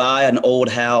 they buy an old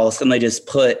house and they just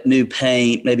put new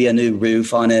paint, maybe a new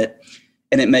roof on it,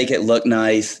 and it make it look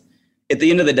nice. At the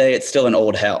end of the day, it's still an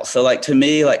old house. So to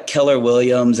me, Keller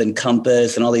Williams and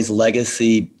Compass and all these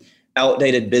legacy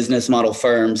outdated business model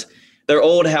firms, they're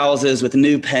old houses with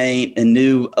new paint and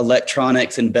new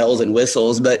electronics and bells and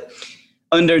whistles, but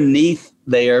underneath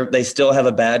there, they still have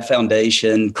a bad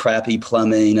foundation, crappy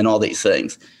plumbing, and all these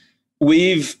things.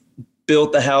 We've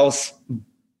built the house,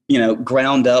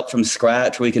 ground up from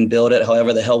scratch. We can build it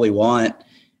however the hell we want.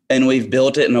 And we've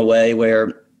built it in a way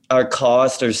where our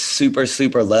costs are super,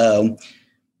 super low.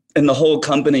 And the whole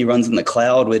company runs in the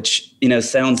cloud, which,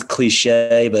 sounds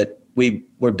cliche, but we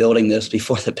were building this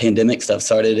before the pandemic stuff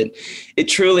started. And it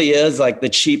truly is the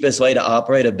cheapest way to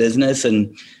operate a business.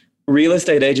 And real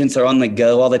estate agents are on the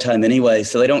go all the time anyway,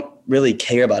 so they don't really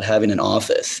care about having an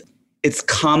office. It's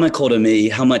comical to me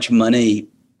how much money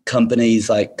companies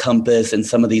like Compass and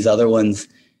some of these other ones,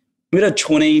 we had a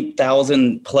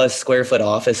 20,000 plus square foot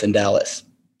office in Dallas.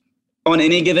 On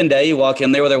any given day, you walk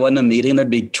in there where there wasn't a meeting, there'd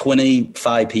be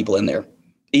 25 people in there.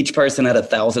 Each person had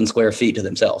 1,000 square feet to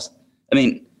themselves.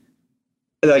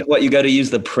 You go to use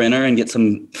the printer and get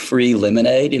some free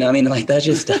lemonade, that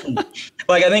just doesn't,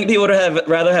 I think people would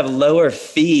rather have lower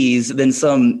fees than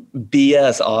some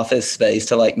BS office space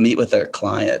to meet with their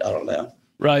client. I don't know.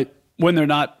 Right. When they're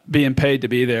not being paid to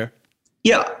be there.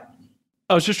 Yeah.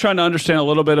 I was just trying to understand a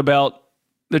little bit about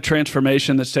the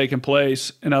transformation that's taken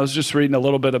place. And I was just reading a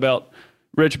little bit about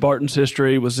Rich Barton's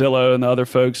history with Zillow and the other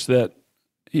folks that,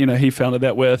 he founded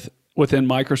that within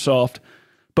Microsoft.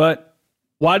 But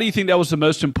why do you think that was the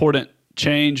most important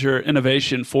change or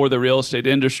innovation for the real estate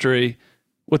industry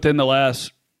within the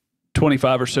last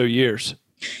 25 or so years?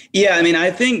 Yeah, I mean,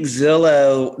 I think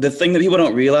Zillow, the thing that people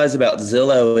don't realize about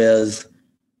Zillow is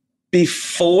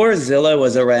before Zillow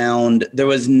was around, there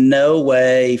was no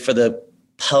way for the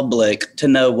public to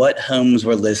know what homes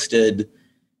were listed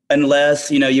unless,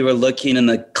 you were looking in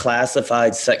the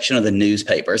classified section of the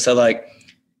newspaper. So like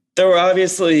there were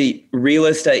obviously real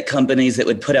estate companies that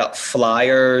would put out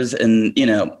flyers and,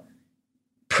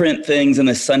 print things in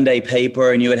the Sunday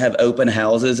paper, and you would have open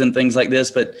houses and things like this.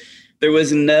 But there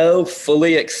was no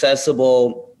fully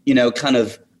accessible, kind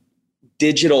of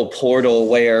digital portal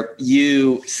where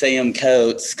you, Sam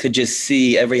Coates, could just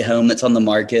see every home that's on the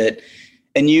market.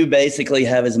 And you basically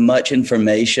have as much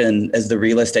information as the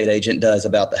real estate agent does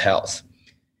about the house.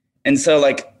 And so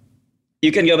like,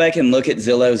 you can go back and look at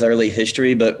Zillow's early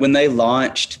history, but when they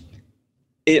launched,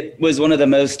 it was one of the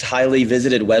most highly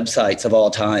visited websites of all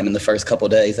time in the first couple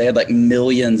of days. They had like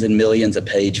millions and millions of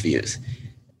page views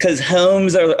because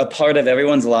homes are a part of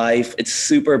everyone's life. It's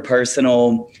super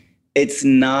personal. It's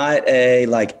not a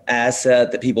like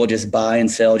asset that people just buy and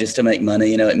sell just to make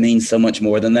money. It means so much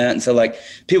more than that. And so like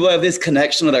people have this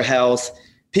connection with their house.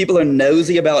 People are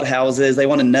nosy about houses. They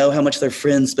want to know how much their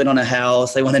friends spend on a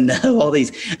house. They want to know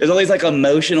there's all these like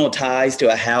emotional ties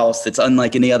to a house that's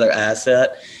unlike any other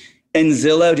asset. And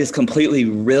Zillow just completely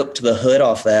ripped the hood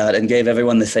off that and gave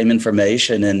everyone the same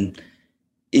information. And,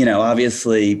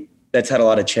 obviously that's had a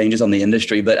lot of changes on the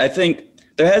industry, but I think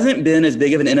there hasn't been as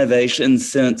big of an innovation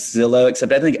since Zillow,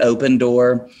 except I think Open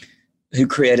Door, who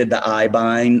created the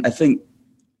iBuying. I think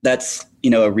that's,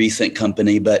 a recent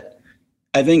company, but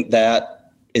I think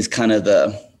that is kind of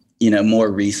the, more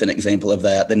recent example of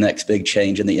that, the next big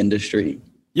change in the industry.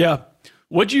 Yeah.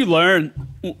 What'd you learn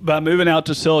by moving out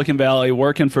to Silicon Valley,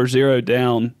 working for Zero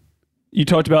Down? You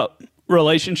talked about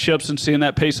relationships and seeing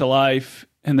that pace of life.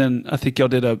 And then I think y'all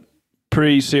did a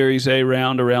pre-Series A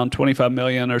round around 25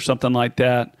 million or something like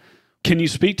that. Can you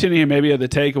speak to any maybe of the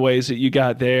takeaways that you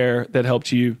got there that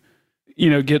helped you,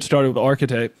 get started with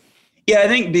Architect? Yeah, I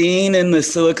think being in the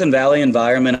Silicon Valley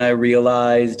environment, I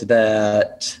realized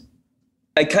that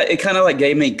it kind of like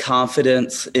gave me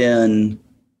confidence in,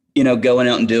 going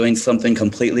out and doing something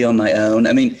completely on my own.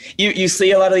 I mean, you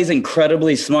see a lot of these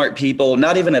incredibly smart people,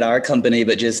 not even at our company,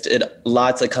 but just at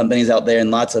lots of companies out there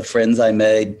and lots of friends I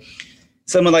made.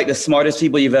 Some of like the smartest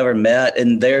people you've ever met.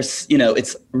 And there's,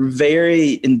 it's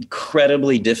very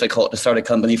incredibly difficult to start a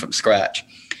company from scratch.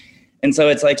 And so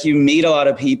it's like you meet a lot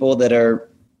of people that are,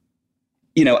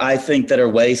 I think that are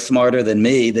way smarter than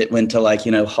me that went to like,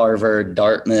 Harvard,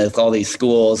 Dartmouth, all these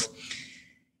schools.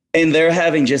 And they're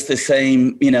having just the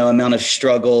same, amount of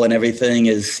struggle and everything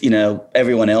as,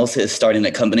 everyone else is starting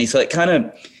a company. So it kind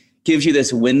of gives you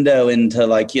this window into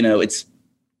like, it's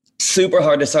super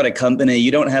hard to start a company.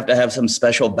 You don't have to have some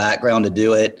special background to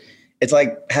do it. It's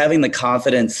like having the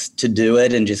confidence to do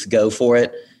it and just go for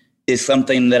it is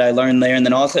something that I learned there. And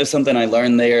then also something I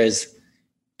learned there is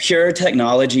pure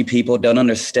technology people don't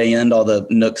understand all the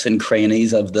nooks and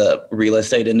crannies of the real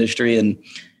estate industry. And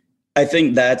I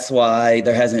think that's why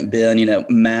there hasn't been,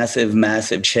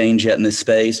 massive change yet in this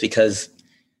space, because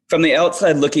from the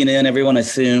outside looking in, everyone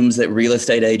assumes that real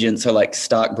estate agents are like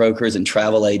stockbrokers and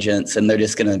travel agents, and they're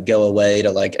just going to go away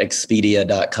to like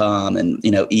Expedia.com and,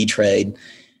 E-Trade.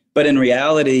 But in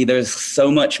reality, there's so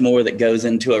much more that goes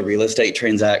into a real estate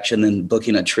transaction than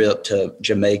booking a trip to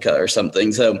Jamaica or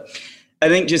something. So I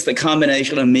think just the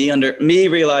combination of me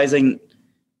realizing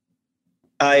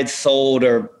I had sold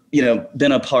or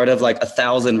been a part of like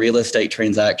 1,000 real estate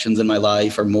transactions in my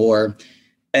life or more,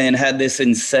 and had this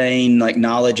insane like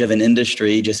knowledge of an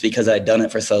industry just because I'd done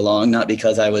it for so long, not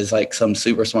because I was like some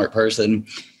super smart person.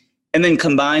 And then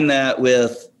combine that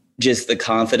with just the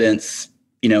confidence,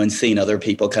 in seeing other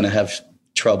people kind of have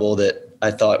trouble that I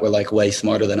thought were like way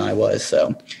smarter than I was.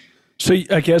 So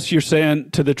I guess you're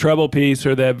saying to the trouble piece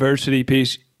or the adversity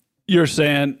piece, you're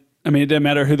saying, I mean, it didn't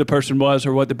matter who the person was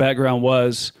or what the background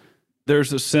was.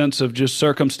 There's a sense of just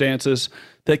circumstances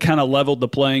that kind of leveled the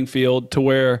playing field to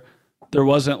where there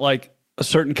wasn't like a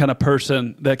certain kind of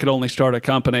person that could only start a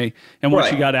company. And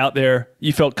once you got out there,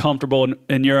 you felt comfortable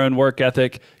in your own work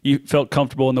ethic. You felt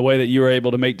comfortable in the way that you were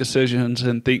able to make decisions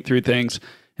and think through things.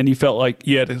 And you felt like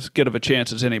you had as good of a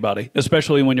chance as anybody,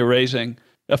 especially when you're raising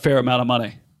a fair amount of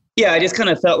money. Yeah, I just kind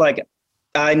of felt like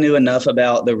I knew enough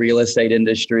about the real estate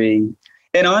industry.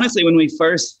 And honestly, when we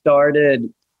first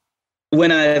started,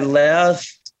 when I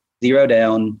left Zero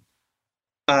Down,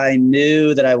 I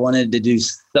knew that I wanted to do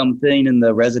something in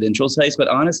the residential space, but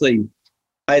honestly,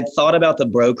 I had thought about the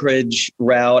brokerage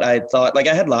route. I thought, like,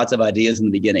 I had lots of ideas in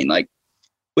the beginning. Like,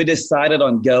 we decided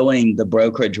on going the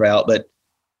brokerage route, but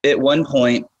at one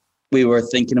point we were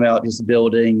thinking about just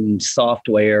building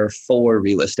software for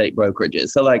real estate brokerages.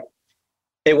 So like,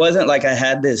 it wasn't like I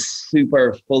had this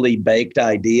super fully baked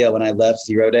idea when I left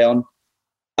Zero Down.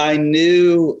 I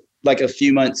knew like a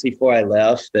few months before I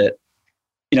left that,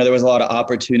 you know, there was a lot of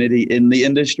opportunity in the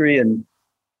industry. And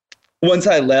once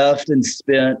I left and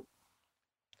spent,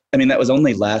 I mean, that was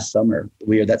only last summer.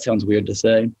 Weird. That sounds weird to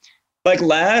say. Like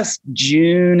last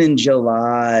June and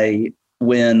July,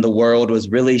 when the world was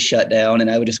really shut down and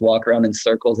I would just walk around in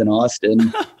circles in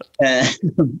Austin,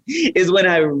 is when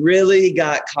I really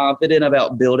got confident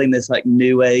about building this like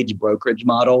new age brokerage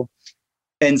model.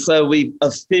 And so we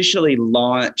officially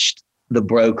launched the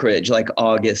brokerage like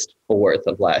August 4th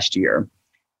of last year.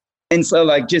 And so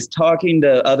like just talking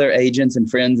to other agents and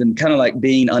friends and kind of like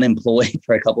being unemployed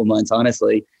for a couple of months,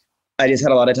 honestly, I just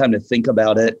had a lot of time to think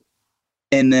about it.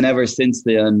 And then ever since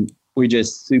then, we're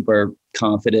just super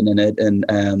confident in it.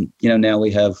 And, you know, now we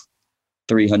have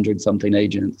 300 something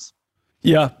agents.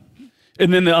 Yeah.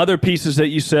 And then the other pieces that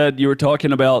you said, you were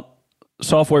talking about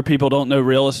software people don't know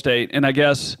real estate. And I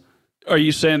guess, are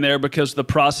you saying there because the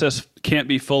process can't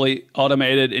be fully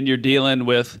automated and you're dealing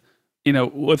with, you know,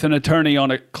 with an attorney on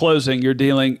a closing, you're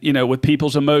dealing, you know, with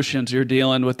people's emotions, you're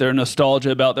dealing with their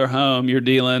nostalgia about their home, you're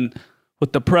dealing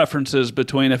with the preferences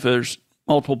between if there's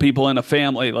multiple people in a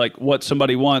family, like what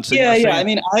somebody wants. Yeah. I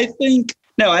mean, I think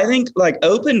like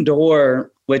Open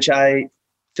Door, which I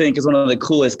think is one of the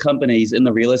coolest companies in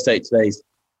the real estate space,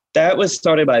 that was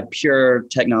started by pure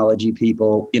technology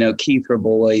people. You know, Keith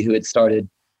Raboy, who had started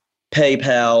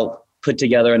PayPal, put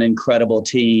together an incredible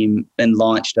team and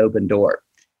launched Open Door.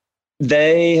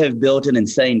 They have built an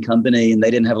insane company and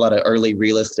they didn't have a lot of early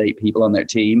real estate people on their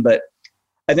team. But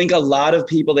I think a lot of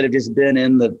people that have just been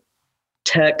in the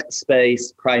tech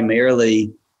space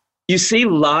primarily, you see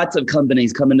lots of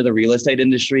companies come into the real estate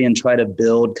industry and try to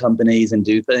build companies and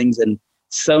do things. And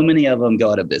so many of them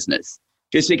go out of business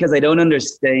just because they don't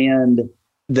understand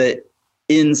the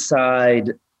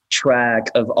inside track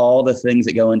of all the things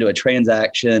that go into a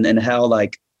transaction and how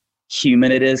like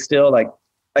human it is still. Like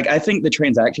I think the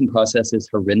transaction process is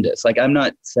horrendous. Like, I'm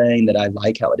not saying that I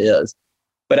like how it is,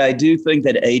 but I do think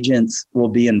that agents will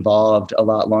be involved a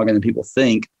lot longer than people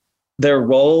think. Their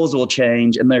roles will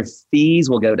change and their fees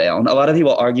will go down. A lot of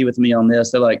people argue with me on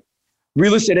this. They're like,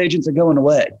 real estate agents are going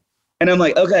away. And I'm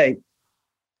like, okay,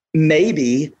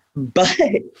 maybe, but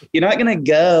you're not going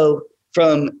to go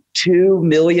from 2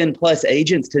 million plus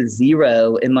agents to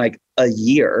 0 in like a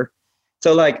year.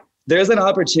 So like, there's an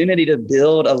opportunity to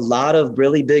build a lot of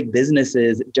really big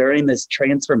businesses during this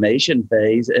transformation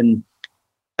phase. And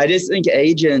I just think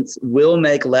agents will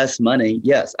make less money.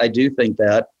 Yes, I do think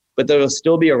that, but they'll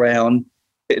still be around.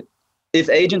 If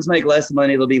agents make less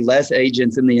money, there'll be less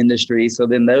agents in the industry. So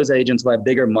then those agents will have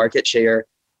bigger market share.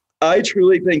 I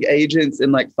truly think agents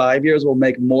in like 5 years will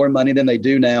make more money than they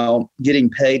do now,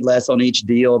 getting paid less on each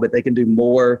deal, but they can do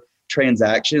more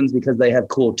transactions because they have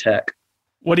cool tech.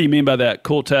 What do you mean by that?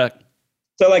 Cool tech?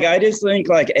 So like, I just think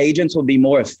like agents will be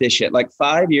more efficient. Like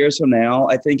 5 years from now,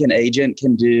 I think an agent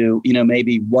can do, you know,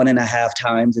 maybe 1.5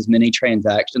 times as many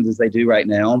transactions as they do right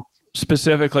now.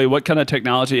 Specifically, what kind of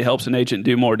technology helps an agent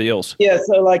do more deals? Yeah.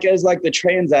 So like, as like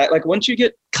the like once you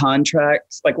get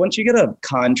contracts, like once you get a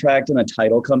contract in a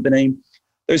title company,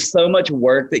 there's so much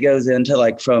work that goes into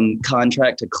like from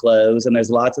contract to close. And there's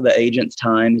lots of the agent's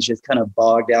time is just kind of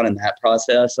bogged down in that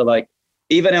process. So like,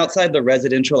 even outside the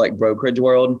residential like brokerage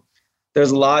world,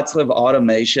 there's lots of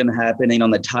automation happening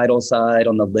on the title side,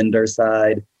 on the lender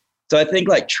side. So I think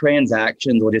like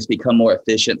transactions will just become more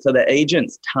efficient. So the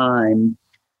agent's time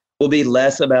will be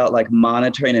less about like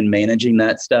monitoring and managing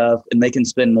that stuff. And they can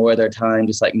spend more of their time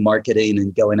just like marketing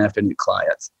and going after new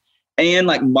clients. And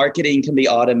like marketing can be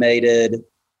automated.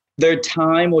 Their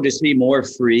time will just be more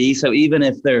free. So even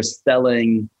if they're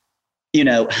selling, you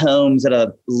know, homes at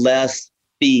a less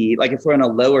fee, like if we're in a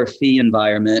lower fee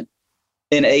environment,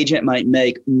 an agent might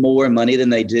make more money than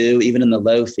they do even in the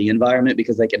low fee environment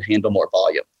because they can handle more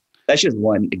volume. That's just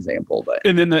one example. But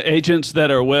and then the agents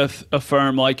that are with a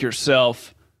firm like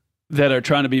yourself that are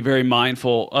trying to be very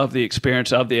mindful of the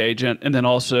experience of the agent and then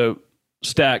also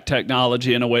stack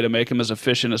technology in a way to make them as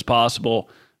efficient as possible,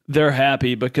 they're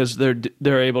happy because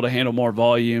they're able to handle more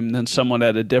volume than someone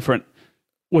at a different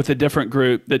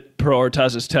group that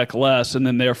prioritizes tech less, and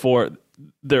then therefore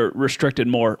they're restricted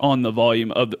more on the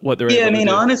volume of what they're able to do. Yeah, I mean,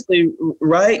 honestly,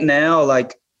 right now,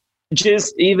 like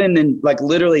just even in like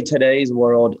literally today's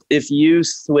world, if you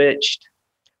switched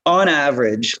On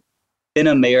average in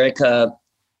America,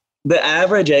 the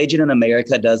average agent in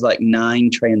America does like 9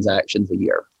 transactions a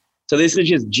year. So this is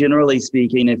just generally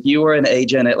speaking, if you were an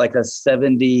agent at like a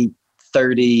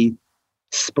 70-30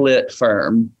 split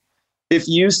firm, if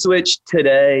you switched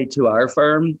today to our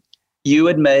firm, you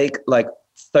would make like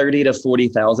 30 to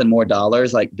 40,000 more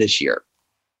dollars like this year.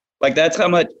 Like that's how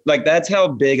much, like that's how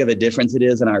big of a difference it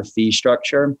is in our fee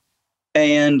structure.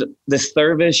 And the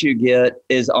service you get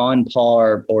is on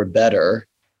par or better.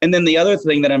 And then the other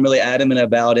thing that I'm really adamant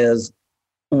about is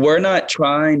we're not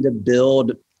trying to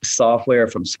build software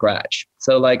from scratch.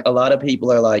 So like a lot of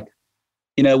people are like,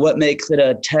 you know, what makes it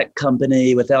a tech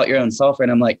company without your own software?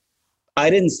 And I'm like, I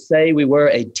didn't say we were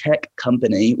a tech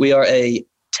company. We are a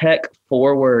tech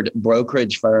forward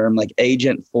brokerage firm, like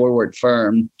agent forward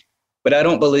firm. But I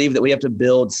don't believe that we have to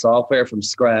build software from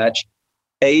scratch.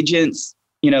 Agents,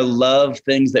 you know, love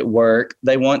things that work.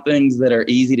 They want things that are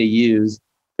easy to use.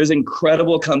 There's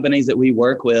incredible companies that we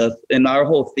work with. And our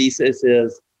whole thesis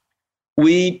is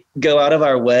we go out of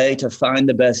our way to find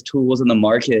the best tools in the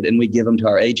market and we give them to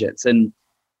our agents. And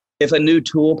if a new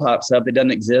tool pops up that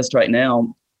doesn't exist right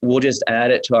now, we'll just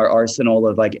add it to our arsenal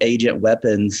of like agent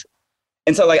weapons.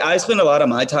 And so like I spend a lot of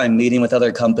my time meeting with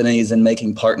other companies and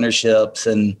making partnerships.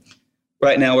 And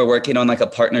right now we're working on like a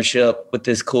partnership with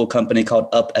this cool company called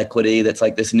Up Equity that's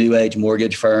like this new age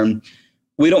mortgage firm.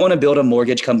 We don't want to build a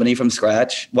mortgage company from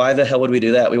scratch. Why the hell would we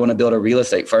do that? We want to build a real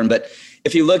estate firm. But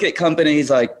if you look at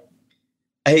companies like,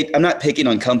 I'm not picking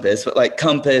on Compass, but like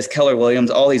Compass, Keller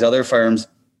Williams, all these other firms,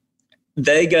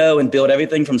 they go and build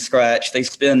everything from scratch. They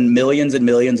spend millions and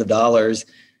millions of dollars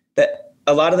that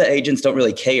a lot of the agents don't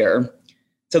really care.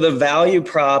 So the value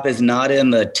prop is not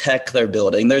in the tech they're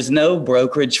building. There's no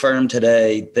brokerage firm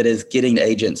today that is getting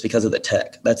agents because of the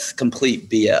tech. That's complete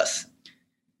BS.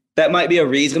 That might be a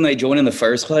reason they join in the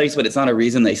first place, but it's not a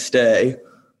reason they stay.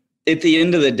 At the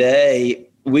end of the day,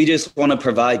 we just want to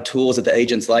provide tools that the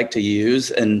agents like to use.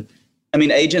 And I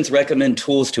mean, agents recommend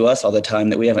tools to us all the time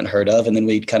that we haven't heard of, and then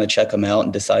we kind of check them out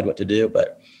and decide what to do.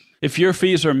 But if your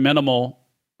fees are minimal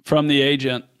from the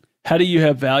agent, how do you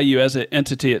have value as an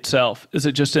entity itself? Is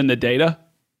it just in the data?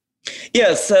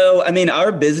 Yeah. So, I mean,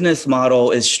 our business model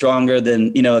is stronger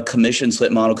than, you know, a commission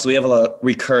split model because we have a lot of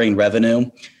recurring revenue.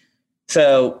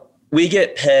 So we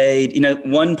get paid, you know,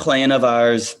 one plan of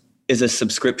ours is a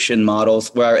subscription model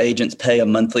where our agents pay a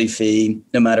monthly fee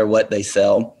no matter what they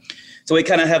sell. So we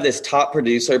kind of have this top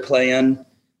producer plan,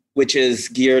 which is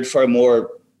geared for a more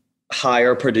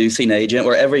higher producing agent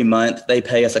where every month they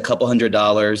pay us a couple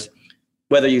 $100,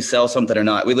 whether you sell something or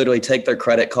not. We literally take their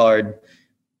credit card,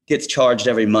 gets charged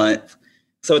every month.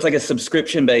 So it's like a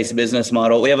subscription based business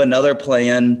model. We have another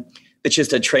plan. It's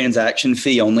just a transaction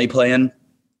fee only plan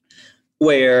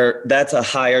where that's a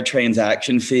higher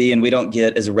transaction fee and we don't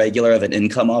get as regular of an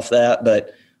income off that,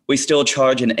 but we still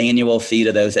charge an annual fee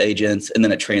to those agents and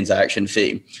then a transaction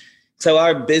fee. So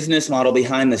our business model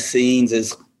behind the scenes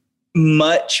is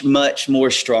much, much more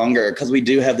stronger because we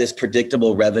do have this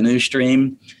predictable revenue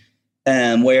stream.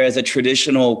 Whereas a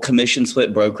traditional commission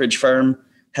split brokerage firm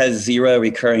has zero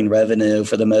recurring revenue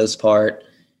for the most part.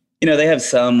 You know, they have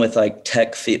some with like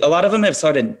tech fees. A lot of them have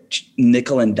started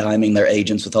nickel and diming their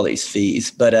agents with all these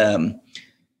fees. But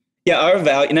yeah, our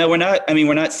value, you know, we're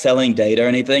not selling data or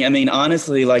anything. I mean,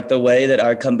 honestly, like the way that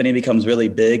our company becomes really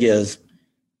big is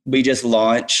we just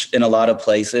launch in a lot of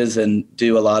places and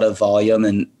do a lot of volume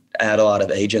and add a lot of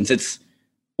agents. It's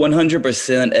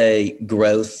 100% a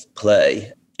growth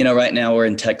play. You know, right now we're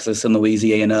in Texas and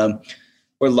Louisiana.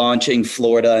 We're launching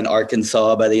Florida and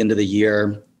Arkansas by the end of the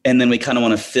year. And then we kind of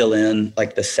want to fill in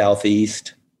like the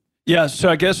Southeast. Yeah. So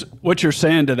I guess what you're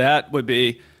saying to that would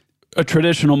be a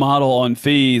traditional model on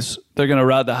fees. They're going to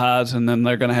ride the highs and then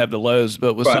they're going to have the lows.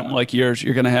 But with something like yours,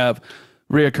 you're going to have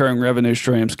reoccurring revenue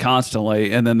streams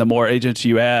constantly. And then the more agents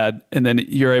you add, and then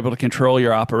you're able to control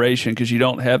your operation because you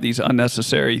don't have these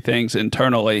unnecessary things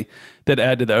internally that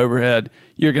add to the overhead.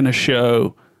 You're going to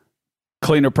show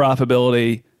cleaner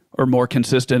profitability or more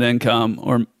consistent income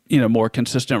or, you know, more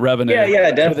consistent revenue.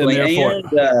 Yeah, definitely.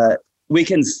 And we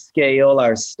can scale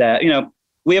our staff. You know,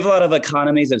 we have a lot of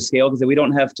economies of scale because we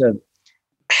don't have to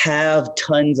have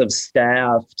tons of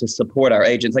staff to support our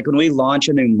agents. Like when we launch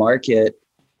a new market,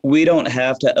 we don't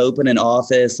have to open an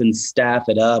office and staff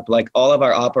it up. Like all of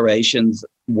our operations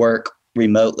work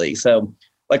remotely. So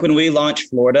like when we launch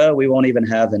Florida, we won't even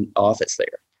have an office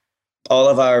there. All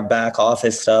of our back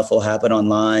office stuff will happen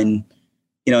online,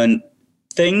 you know, and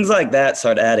things like that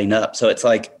start adding up. So it's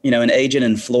like, you know, an agent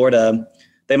in Florida,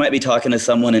 they might be talking to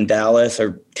someone in Dallas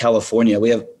or California. We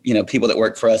have, you know, people that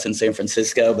work for us in San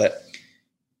Francisco, but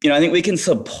I think we can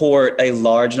support a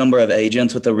large number of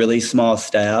agents with a really small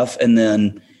staff. And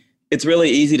then it's really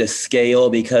easy to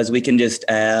scale because we can just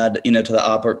add,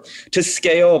 to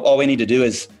scale, all we need to do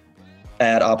is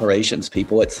add operations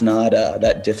people. It's not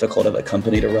that difficult of a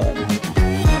company to run.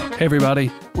 Hey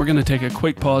everybody, we're going to take a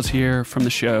quick pause here from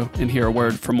the show and hear a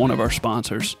word from one of our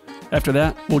sponsors. After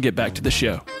that, we'll get back to the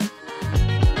show.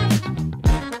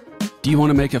 Do you want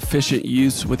to make efficient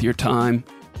use with your time?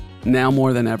 Now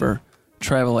more than ever,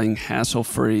 traveling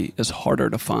hassle-free is harder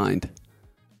to find.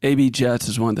 AB Jets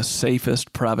is one of the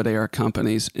safest private air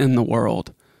companies in the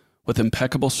world, with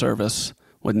impeccable service,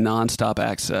 with nonstop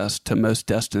access to most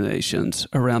destinations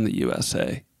around the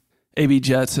USA. AB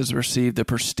Jets has received the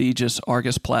prestigious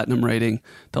Argus Platinum rating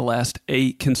the last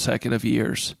 8 consecutive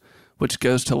years, which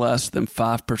goes to less than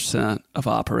 5% of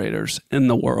operators in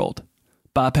the world.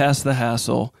 Bypass the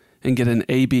hassle and get an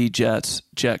AB Jets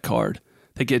Jet Card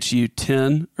that gets you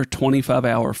 10 or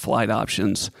 25-hour flight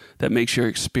options that makes your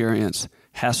experience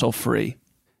hassle-free.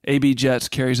 AB Jets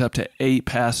carries up to 8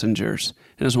 passengers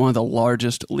and is one of the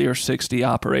largest Lear 60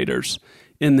 operators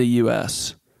in the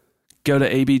U.S. Go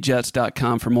to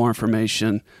abjets.com for more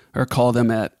information or call them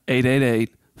at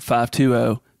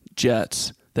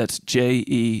 888-520-JETS. That's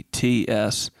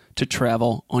JETS to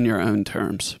travel on your own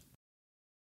terms.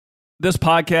 This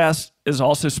podcast is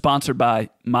also sponsored by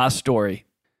My Story.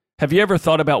 Have you ever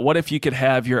thought about what if you could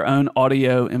have your own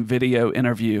audio and video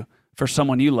interview for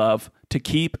someone you love to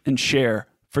keep and share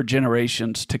for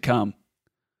generations to come?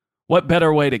 What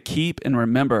better way to keep and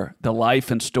remember the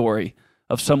life and story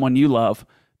of someone you love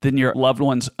than your loved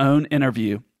one's own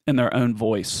interview in their own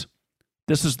voice?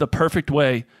 This is the perfect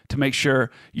way to make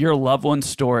sure your loved one's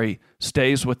story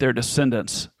stays with their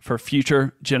descendants for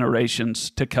future generations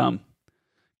to come.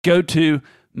 Go to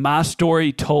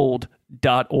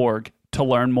mystorytold.org to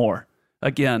learn more.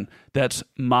 Again, that's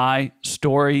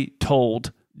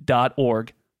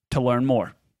mystorytold.org to learn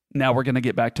more. Now we're going to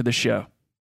get back to the show.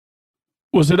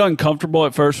 Was it uncomfortable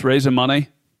at first raising money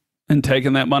and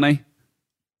taking that money?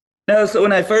 No, so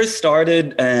when I first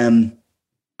started, I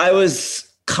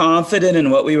was confident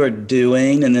in what we were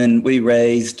doing, and then we've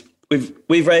raised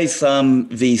some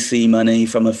VC money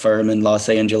from a firm in Los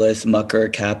Angeles, Mucker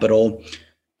Capital,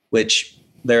 which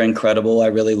they're incredible. I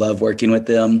really love working with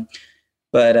them.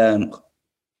 But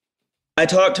I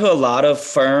talked to a lot of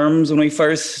firms when we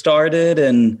first started,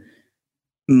 and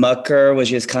Mucker was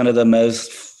just kind of the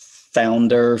most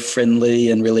founder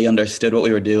friendly and really understood what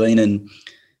we were doing and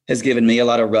has given me a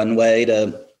lot of runway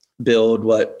to build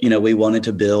what, we wanted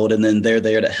to build. And then they're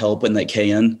there to help when they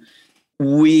can.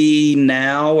 We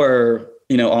now are,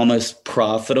 almost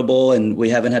profitable, and we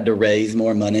haven't had to raise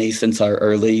more money since our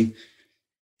early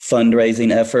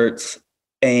fundraising efforts.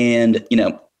 And,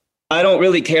 I don't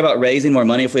really care about raising more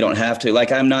money if we don't have to.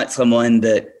 Like, I'm not someone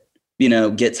that,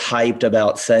 gets hyped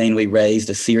about saying we raised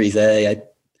a Series A.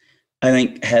 I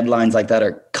think headlines like that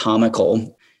are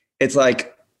comical. It's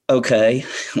like, okay,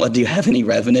 well, do you have any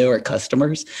revenue or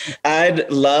customers? I'd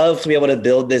love to be able to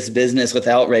build this business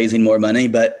without raising more money.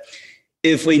 But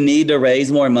if we need to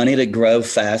raise more money to grow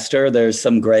faster, there's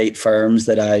some great firms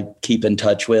that I keep in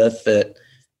touch with that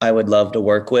I would love to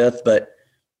work with. But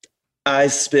I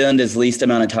spend as least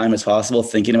amount of time as possible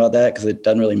thinking about that because it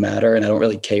doesn't really matter and I don't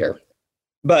really care.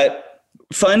 But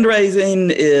fundraising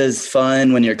is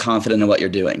fun when you're confident in what you're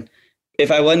doing.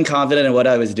 If I wasn't confident in what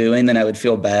I was doing, then I would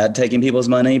feel bad taking people's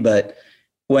money. But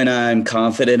when I'm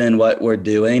confident in what we're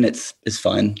doing, it's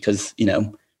fun because,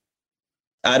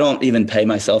 I don't even pay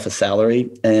myself a salary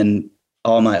and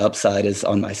all my upside is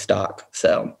on my stock.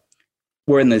 So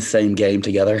we're in the same game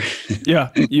together. Yeah,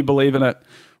 you believe in it.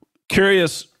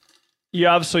 Curious. You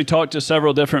obviously talked to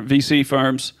several different VC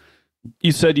firms.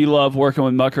 You said you love working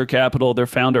with Mucker Capital. They're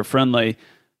founder friendly.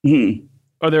 Mm-hmm.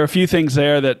 Are there a few things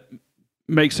there that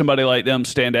make somebody like them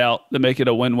stand out, that make it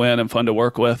a win-win and fun to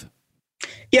work with?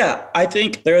 Yeah, I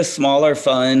think they're a smaller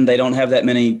fund. They don't have that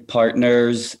many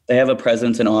partners. They have a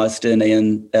presence in Austin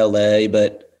and LA,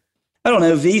 but I don't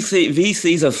know.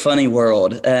 VC's a funny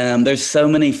world. There's so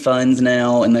many funds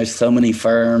now and there's so many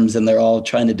firms and they're all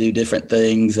trying to do different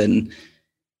things. And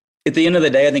at the end of the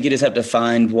day, I think you just have to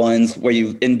find ones where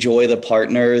you enjoy the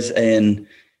partners and,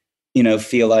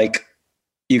 feel like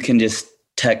you can just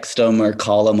text them or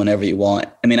call them whenever you want.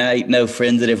 I mean, I know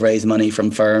friends that have raised money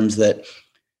from firms that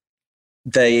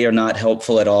they are not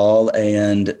helpful at all.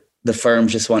 And the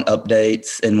firms just want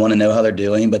updates and want to know how they're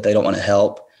doing, but they don't want to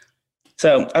help.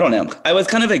 So I don't know. I was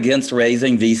kind of against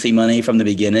raising VC money from the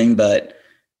beginning, but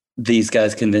these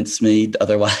guys convinced me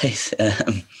otherwise.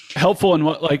 Helpful in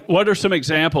what are some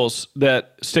examples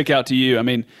that stick out to you? I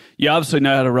mean, you obviously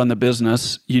know how to run the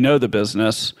business. You know the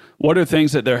business. What are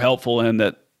things that they're helpful in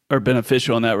that are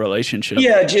beneficial in that relationship?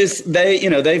 Yeah, just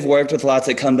they've worked with lots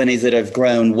of companies that have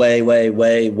grown way, way,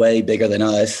 way, way bigger than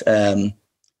us.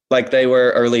 Like they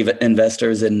were early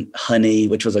investors in Honey,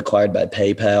 which was acquired by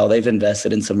PayPal. They've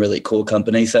invested in some really cool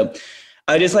companies. So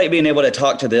I just like being able to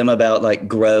talk to them about like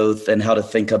growth and how to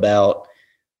think about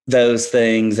those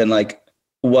things and like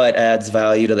what adds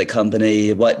value to the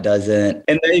company, what doesn't.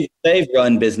 And they've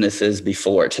run businesses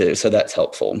before too, so that's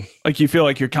helpful. Like you feel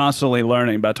like you're constantly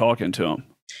learning by talking to them.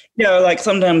 Yeah, like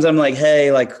sometimes I'm like,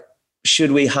 hey, like,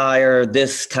 should we hire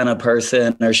this kind of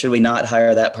person or should we not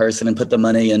hire that person and put the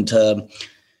money into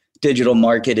digital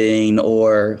marketing?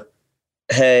 Or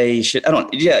hey,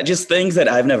 just things that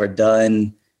I've never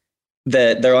done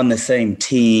that they're on the same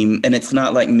team. And it's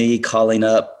not like me calling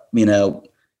up,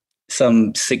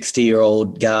 some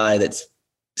 60-year-old guy that's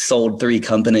sold 3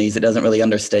 companies that doesn't really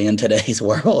understand today's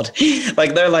world.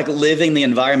 Like they're like living the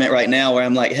environment right now where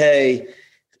I'm like, hey,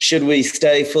 should we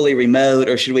stay fully remote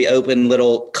or should we open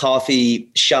little coffee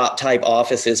shop type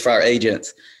offices for our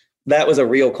agents? That was a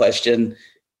real question.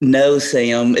 No,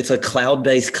 Sam, it's a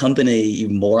cloud-based company, you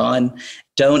moron.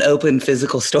 Don't open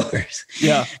physical stores.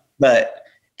 Yeah. But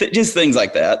just things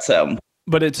like that. So,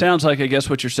 but it sounds like, I guess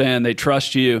what you're saying, they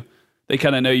trust you. They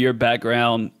kind of know your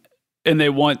background and they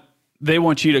want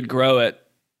you to grow it.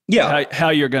 Yeah. How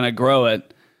you're going to grow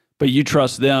it, but you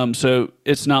trust them. So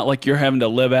it's not like you're having to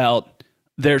live out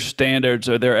their standards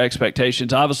or their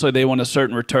expectations. Obviously they want a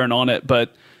certain return on it,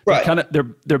 but right.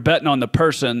 they're betting on the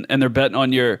person and they're betting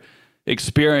on your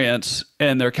experience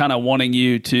and they're kind of wanting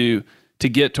you to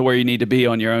get to where you need to be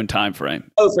on your own time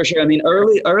frame. Oh, for sure. I mean,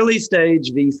 early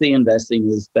stage VC investing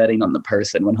is betting on the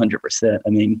person 100%. I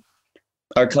mean,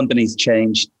 our company's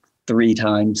changed 3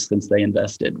 times since they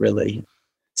invested, really.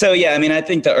 So, yeah, I mean, I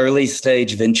think the early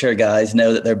stage venture guys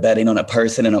know that they're betting on a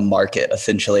person in a market,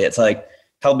 essentially. It's like,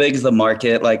 how big is the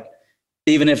market? Like,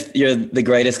 even if you're the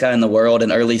greatest guy in the world,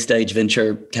 an early stage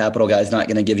venture capital guy is not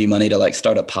going to give you money to like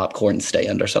start a popcorn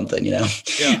stand or something,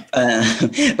 Yeah.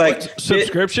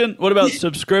 Subscription? What about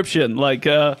subscription? Like,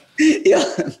 yeah,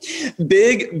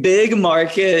 big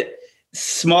market,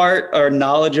 smart or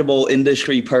knowledgeable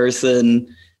industry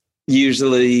person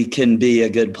usually can be a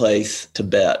good place to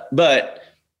bet. But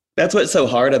that's what's so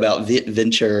hard about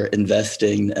venture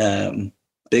investing.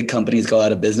 Big companies go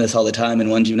out of business all the time and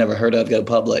ones you've never heard of go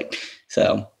public.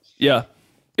 So, yeah.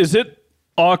 Is it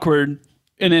awkward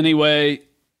in any way,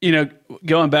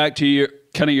 going back to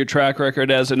your track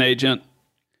record as an agent,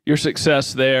 your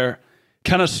success there,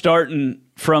 kind of starting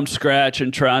from scratch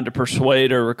and trying to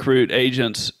persuade or recruit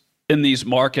agents in these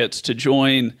markets to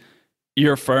join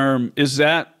your firm? Is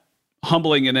that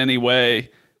humbling in any way,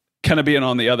 kind of being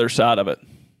on the other side of it?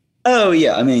 Oh,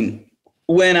 yeah. I mean,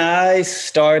 when I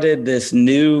started this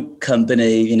new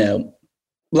company,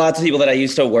 lots of people that I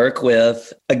used to work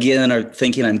with, again, are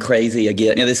thinking I'm crazy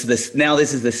again. This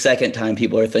is the second time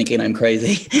people are thinking I'm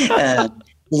crazy.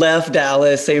 Left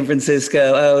Dallas, San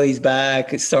Francisco. Oh, he's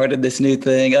back. Started this new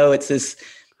thing. Oh, it's this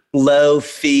low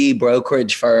fee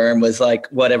brokerage firm, was like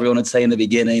what everyone would say in the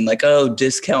beginning, like, oh,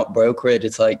 discount brokerage.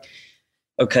 It's like,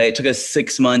 okay, it took us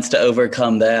 6 months to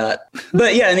overcome that.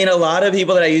 But yeah, I mean, a lot of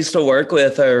people that I used to work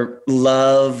with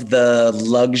love the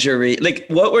luxury. Like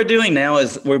what we're doing now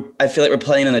is I feel like we're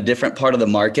playing in a different part of the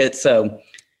market. So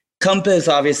Compass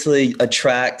obviously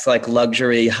attracts like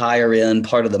luxury, higher end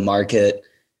part of the market.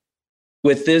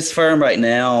 With this firm right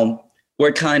now,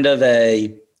 we're kind of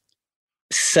a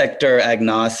sector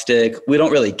agnostic. We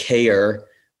don't really care.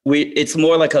 It's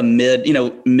more like a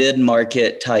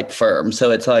mid-market type firm. So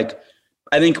it's like,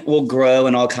 I think we'll grow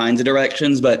in all kinds of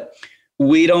directions, but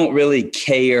we don't really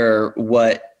care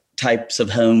what types of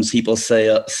homes people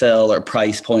sell or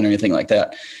price point or anything like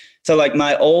that. So like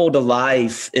my old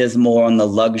life is more on the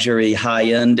luxury high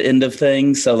end of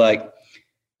things. So like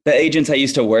the agents I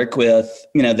used to work with,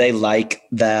 they like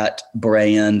that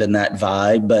brand and that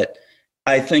vibe, but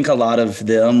I think a lot of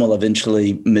them will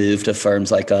eventually move to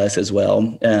firms like us as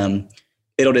well.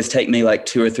 It'll just take me like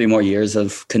 2 or 3 more years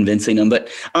of convincing them. But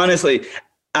honestly,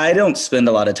 I don't spend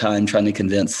a lot of time trying to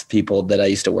convince people that I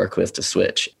used to work with to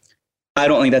switch. I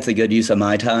don't think that's a good use of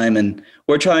my time. And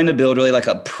we're trying to build really like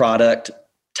a product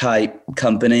type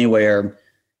company where,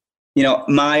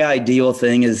 my ideal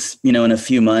thing is, in a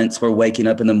few months, we're waking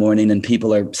up in the morning and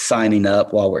people are signing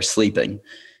up while we're sleeping.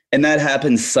 And that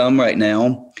happens some right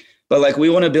now. But like we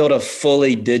want to build a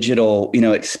fully digital,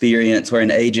 experience where an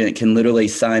agent can literally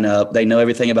sign up. They know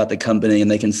everything about the company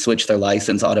and they can switch their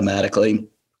license automatically.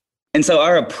 And so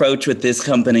our approach with this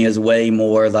company is way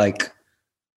more like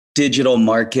digital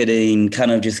marketing,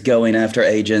 kind of just going after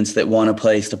agents that want a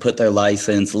place to put their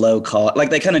license, low cost. Like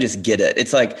they kind of just get it.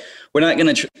 It's like, we're not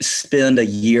going to spend a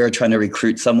year trying to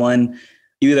recruit someone.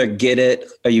 You either get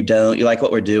it or you don't. You like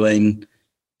what we're doing.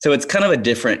 So it's kind of a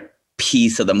different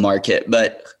piece of the market.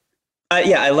 But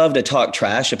I love to talk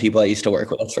trash to people I used to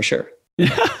work with, for sure.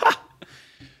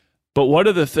 But what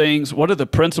are the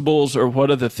principles, or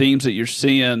what are the themes that you're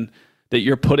seeing that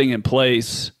you're putting in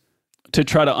place to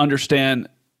try to understand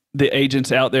the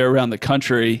agents out there around the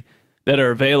country that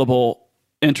are available,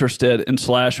 interested, and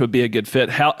 / would be a good fit?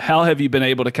 How have you been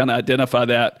able to kind of identify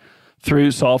that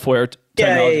through software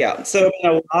technology? Yeah. So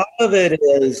a lot of it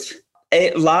is,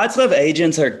 lots of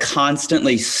agents are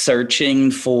constantly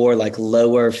searching for like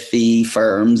lower fee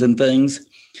firms and things.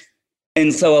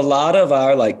 And so a lot of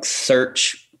our like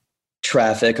search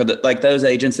traffic, or like those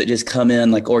agents that just come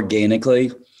in like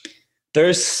organically,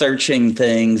 they're searching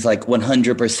things like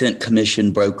 100%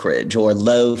 commission brokerage or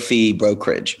low fee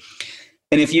brokerage.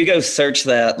 And if you go search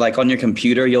that like on your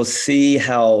computer, you'll see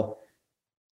how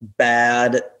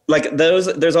bad, like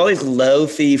there's all these low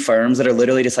fee firms that are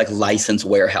literally just like license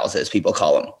warehouses, people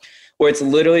call them, where it's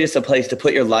literally just a place to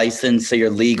put your license so you're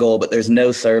legal, but there's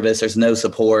no service, there's no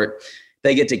support.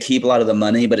 They get to keep a lot of the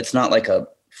money, but it's not like a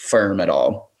firm at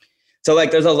all. So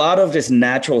like there's a lot of just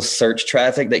natural search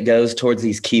traffic that goes towards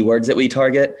these keywords that we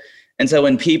target. And so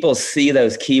when people see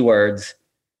those keywords,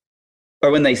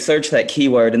 or when they search that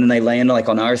keyword and then they land like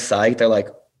on our site, they're like,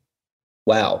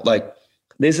 wow, like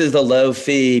this is the low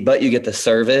fee, but you get the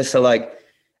service. So like,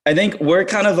 I think we're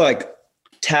kind of like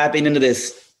tapping into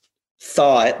this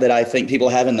thought that I think people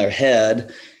have in their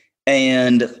head.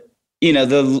 And, you know,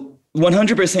 the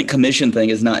 100% commission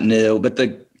thing is not new, but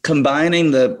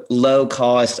combining the low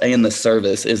cost and the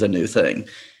service is a new thing.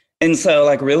 And so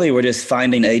like really we're just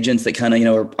finding agents that kind of, you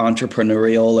know, are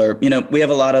entrepreneurial, or, you know, we have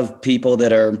a lot of people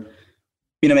that are,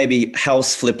 you know, maybe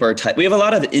house flipper type. We have a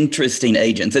lot of interesting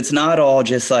agents. It's not all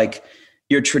just like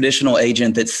your traditional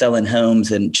agent that's selling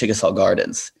homes in Chickasaw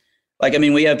Gardens. Like, I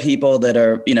mean, we have people that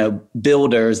are, you know,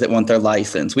 builders that want their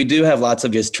license. We do have lots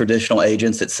of just traditional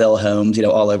agents that sell homes, you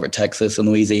know, all over Texas and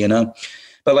Louisiana.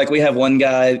 But like we have one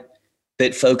guy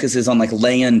that focuses on like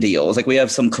land deals. Like we have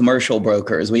some commercial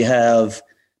brokers. We have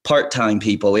part-time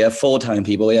people. We have full-time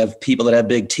people. We have people that have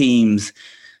big teams.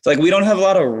 So like we don't have a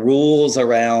lot of rules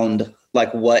around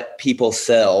like what people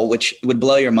sell, which would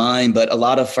blow your mind. But a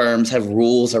lot of firms have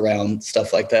rules around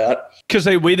stuff like that. Because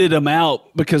they weeded them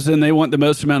out, because then they want the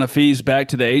most amount of fees back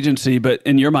to the agency. But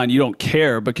in your mind, you don't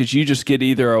care, because you just get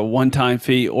either a one-time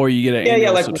fee or you get an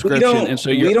annual like subscription. And so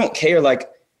we don't care. Like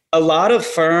a lot of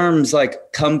firms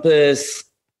like Compass,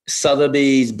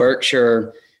 Sotheby's,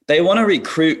 Berkshire, they want to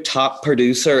recruit top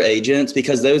producer agents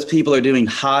because those people are doing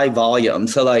high volume.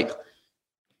 So like,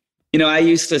 you know, I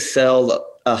used to sell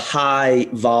a high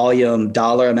volume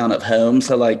dollar amount of homes.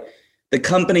 So like the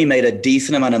company made a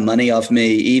decent amount of money off me,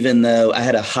 even though I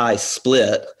had a high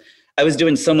split. I was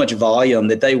doing so much volume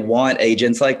that they want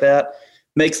agents like that.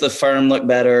 Makes the firm look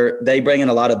better. They bring in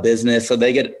a lot of business, so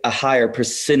they get a higher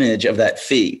percentage of that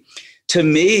fee. To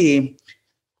me,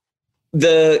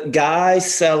 the guy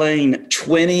selling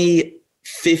 $20,000,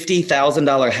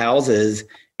 $50,000 houses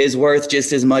is worth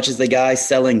just as much as the guy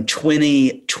selling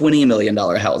 $20 million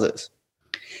houses.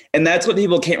 And that's what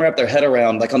people can't wrap their head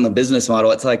around, like on the business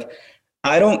model. It's like,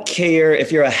 I don't care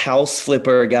if you're a house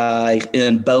flipper guy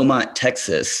in Beaumont,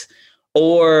 Texas,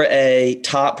 or a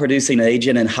top producing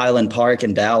agent in Highland Park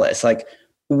in Dallas. Like,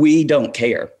 we don't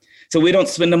care. So we don't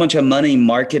spend a bunch of money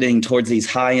marketing towards these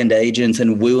high-end agents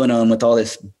and wooing them with all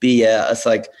this BS.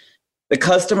 Like, the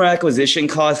customer acquisition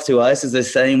cost to us is the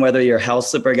same whether you're a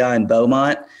house flipper guy in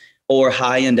Beaumont or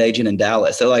high-end agent in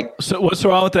Dallas. So what's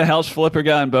wrong with the house flipper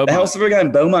guy in Beaumont? The house flipper guy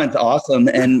in Beaumont's awesome.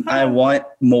 And I want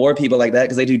more people like that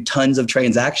because they do tons of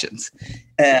transactions.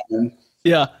 And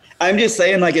yeah. I'm just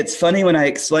saying, like, it's funny when I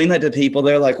explain that to people,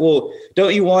 they're like, well,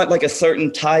 don't you want like a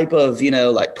certain type of, you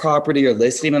know, like property or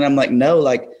listing? And I'm like, no,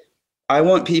 like I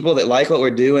want people that like what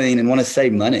we're doing and want to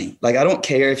save money. Like, I don't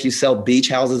care if you sell beach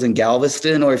houses in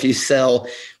Galveston or if you sell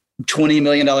 $20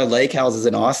 million lake houses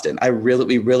in Austin.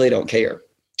 We really don't care.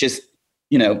 Just,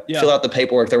 you know, fill out the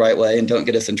paperwork the right way and don't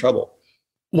get us in trouble.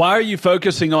 Why are you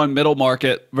focusing on middle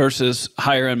market versus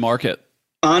higher end market?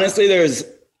 Honestly,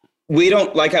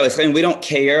 like I was saying, we don't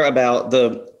care about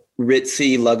the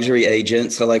ritzy luxury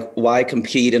agents. So like, why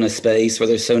compete in a space where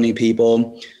there's so many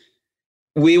people?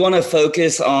 We want to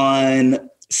focus on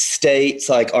states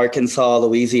like Arkansas,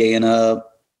 Louisiana,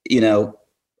 you know,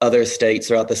 other states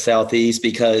throughout the Southeast,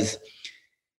 because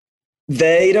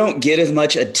they don't get as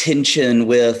much attention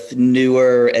with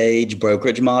newer age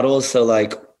brokerage models. So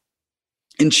like,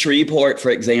 In Shreveport, for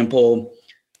example,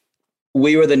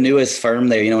 we were the newest firm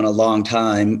there, in a long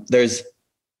time. There's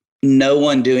no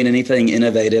one doing anything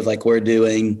innovative like we're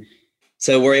doing.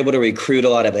 So we're able to recruit a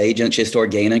lot of agents just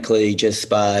organically, just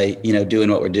by,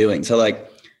 doing what we're doing. So like,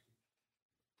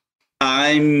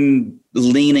 I'm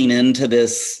leaning into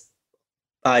this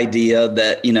idea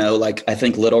that, like I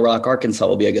think Little Rock, Arkansas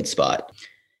will be a good spot.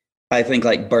 I think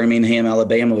like Birmingham,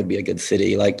 Alabama would be a good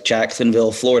city, like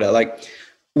Jacksonville, Florida. Like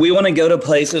we want to go to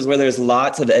places where there's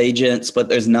lots of agents, but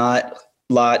there's not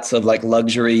lots of like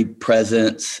luxury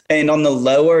presence. And on the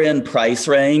lower end price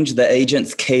range, the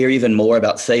agents care even more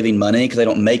about saving money because they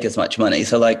don't make as much money.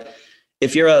 So like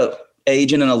if you're a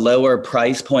agent in a lower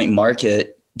price point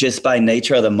market, just by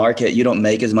nature of the market, you don't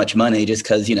make as much money just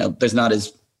because, there's not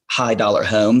as high dollar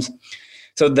homes.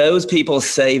 So those people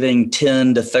saving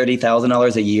 $10,000 to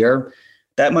 $30,000 a year,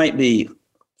 that might be,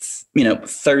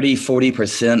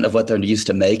 30-40% of what they're used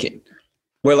to making.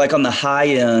 Where like on the high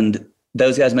end,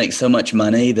 those guys make so much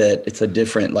money that it's a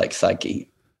different like psyche.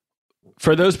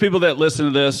 For those people that listen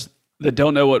to this that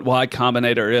don't know what Y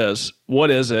Combinator is, what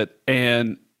is it?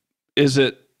 And is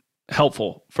it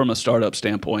helpful from a startup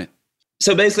standpoint?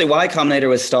 So basically Y Combinator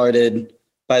was started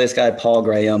by this guy, Paul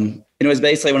Graham. And it was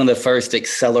basically one of the first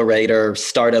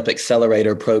startup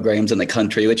accelerator programs in the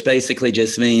country, which basically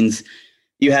just means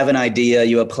you have an idea,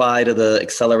 you apply to the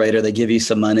accelerator, they give you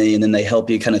some money, and then they help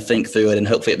you kind of think through it, and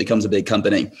hopefully it becomes a big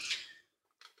company.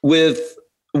 With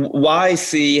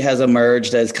YC has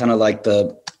emerged as kind of like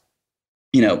the,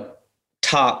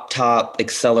 top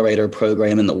accelerator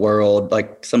program in the world.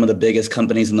 Like some of the biggest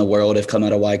companies in the world have come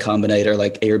out of Y Combinator,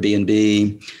 like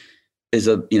Airbnb is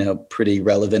a, pretty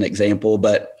relevant example.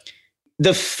 But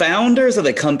the founders of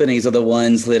the companies are the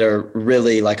ones that are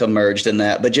really like emerged in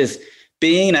that. But just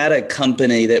being at a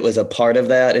company that was a part of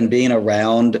that and being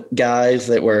around guys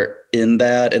that were in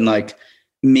that and like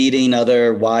meeting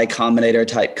other Y Combinator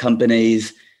type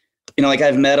companies, like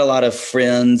I've met a lot of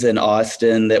friends in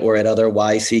Austin that were at other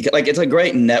YC, like it's a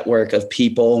great network of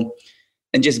people,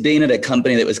 and just being at a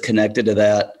company that was connected to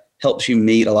that helps you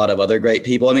meet a lot of other great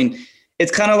people. I mean,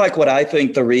 it's kind of like what I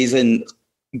think the reason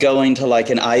going to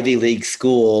like an Ivy League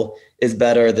school is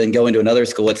better than going to another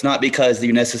school. It's not because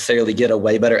you necessarily get a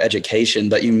way better education,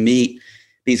 but you meet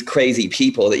these crazy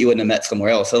people that you wouldn't have met somewhere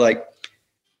else. So like,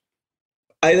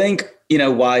 I think,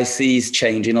 YC's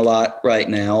changing a lot right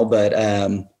now, but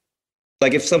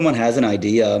like if someone has an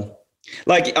idea,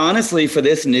 like honestly, for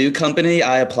this new company,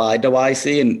 I applied to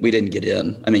YC and we didn't get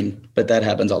in. I mean, but that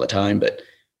happens all the time. But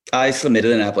I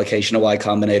submitted an application to Y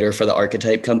Combinator for the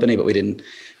archetype company, but we didn't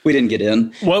get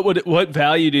in. What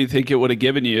value do you think it would have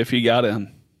given you if you got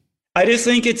in? I just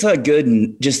think it's a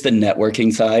good, just the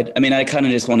networking side. I mean, I kind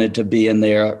of just wanted to be in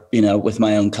there, with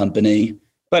my own company,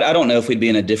 but I don't know if we'd be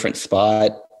in a different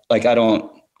spot. Like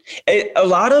a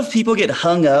lot of people get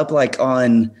hung up like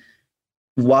on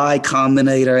Y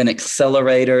Combinator and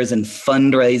accelerators and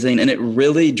fundraising, and it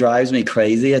really drives me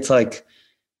crazy. It's like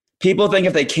people think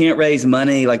if they can't raise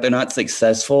money, like they're not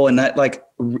successful, and that like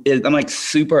I'm like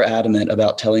super adamant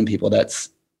about telling people that's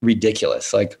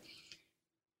ridiculous. Like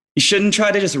you shouldn't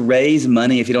try to just raise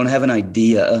money if you don't have an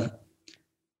idea,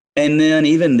 and then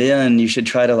even then you should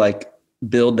try to like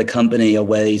build the company a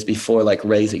ways before like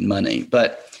raising money.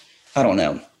 But I don't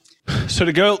know. So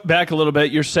to go back a little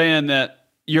bit, you're saying that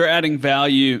you're adding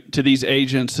value to these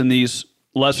agents in these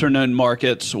lesser known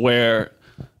markets where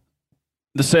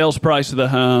the sales price of the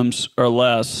homes are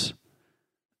less.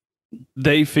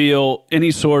 They feel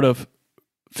any sort of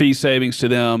fee savings to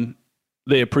them,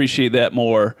 they appreciate that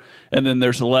more. And then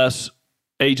there's less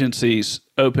agencies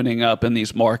opening up in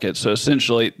these markets. So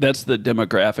essentially that's the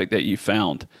demographic that you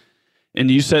found.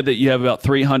 And you said that you have about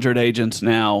 300 agents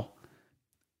now.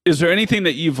 Is there anything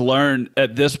that you've learned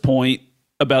at this point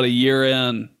about a year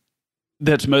in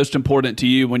that's most important to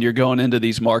you when you're going into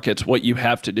these markets, what you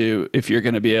have to do if you're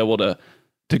going to be able to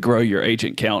grow your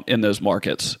agent count in those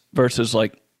markets versus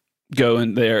like go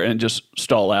in there and just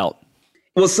stall out?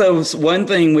 Well, so one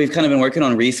thing we've kind of been working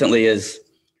on recently is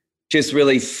just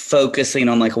really focusing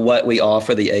on like what we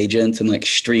offer the agents and like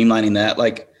streamlining that.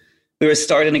 Like we were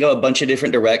starting to go a bunch of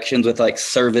different directions with like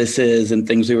services and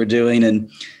things we were doing.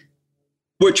 And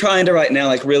we're trying to right now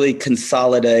like really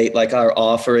consolidate like our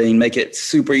offering, make it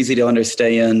super easy to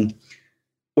understand.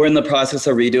 We're in the process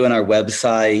of redoing our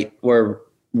website. We're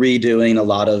redoing a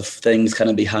lot of things kind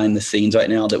of behind the scenes right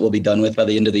now that we'll be done with by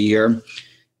the end of the year.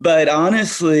 But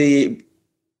honestly,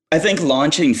 I think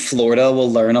launching Florida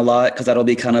will learn a lot because that'll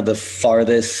be kind of the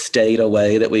farthest state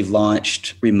away that we've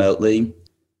launched remotely.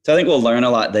 So I think we'll learn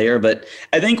a lot there. But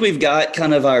I think we've got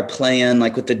kind of our plan,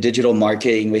 like with the digital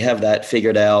marketing, we have that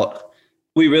figured out.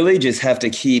 We really just have to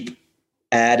keep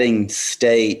adding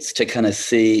states to kind of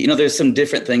see, there's some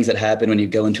different things that happen when you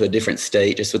go into a different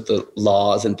state, just with the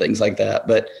laws and things like that.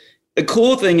 But the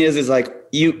cool thing is like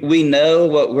we know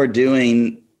what we're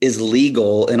doing is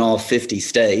legal in all 50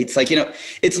 states. Like,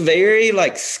 it's very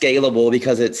like scalable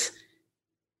because it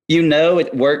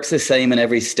works the same in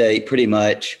every state pretty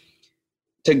much.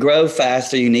 To grow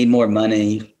faster, you need more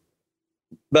money.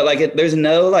 But like, there's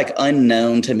no like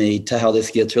unknown to me to how this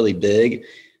gets really big.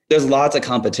 There's lots of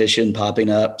competition popping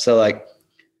up. So like,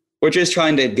 we're just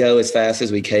trying to go as fast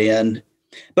as we can.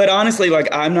 But honestly, like,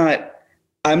 I'm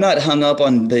not hung up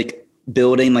on like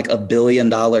building like $1 billion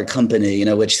company,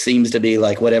 which seems to be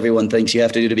like what everyone thinks you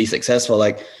have to do to be successful.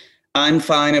 Like, I'm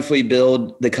fine if we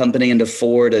build the company into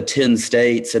 4 to 10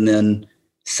 states and then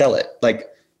sell it. Like,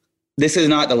 this is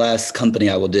not the last company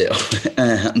I will do.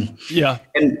 Yeah.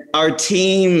 And our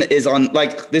team is on,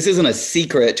 like, this isn't a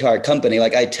secret to our company.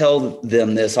 Like, I tell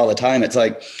them this all the time. It's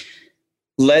like,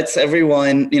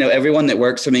 everyone that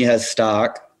works for me has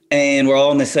stock and we're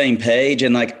all on the same page.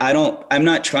 And like, I'm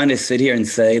not trying to sit here and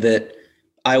say that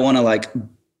I want to like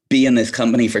be in this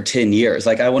company for 10 years.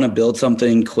 Like, I want to build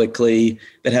something quickly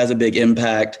that has a big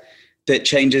impact, that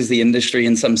changes the industry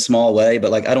in some small way.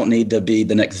 But like, I don't need to be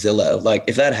the next Zillow. Like,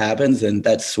 if that happens, then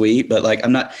that's sweet. But like,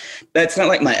 that's not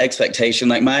like my expectation.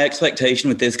 Like, my expectation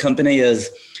with this company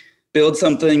is build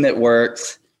something that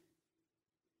works,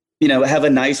 have a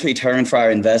nice return for our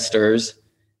investors,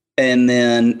 and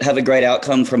then have a great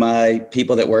outcome for my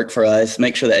people that work for us,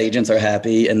 make sure the agents are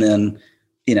happy, and then,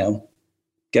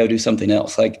 go do something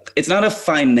else. Like, it's not a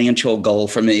financial goal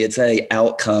for me. It's a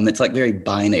outcome. It's like very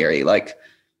binary. Like,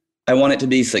 I want it to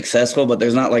be successful, but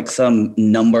there's not like some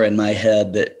number in my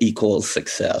head that equals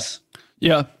success.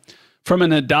 Yeah. From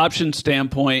an adoption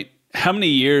standpoint, how many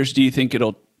years do you think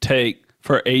it'll take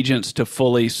for agents to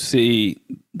fully see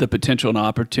the potential and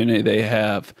opportunity they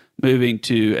have moving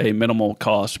to a minimal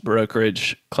cost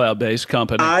brokerage cloud-based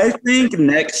company? I think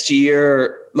next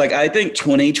year, I think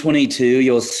 2022,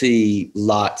 you'll see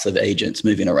lots of agents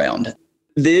moving around.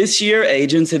 This year,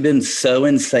 agents have been so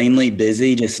insanely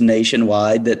busy just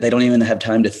nationwide that they don't even have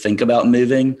time to think about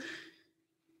moving.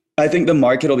 I think the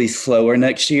market will be slower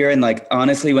next year. And like,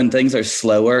 honestly, when things are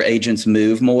slower, agents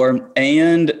move more.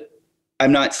 And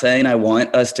I'm not saying I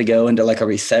want us to go into like a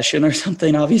recession or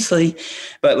something, obviously,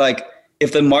 but like,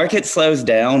 if the market slows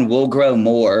down, we'll grow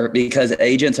more because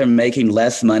agents are making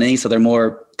less money. So they're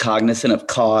more cognizant of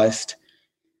cost.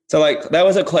 So like, that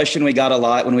was a question we got a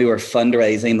lot when we were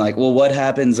fundraising. Like, well, what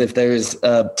happens if there's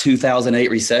a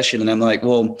 2008 recession? And I'm like,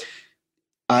 well,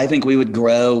 I think we would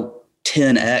grow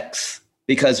 10x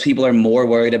because people are more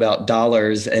worried about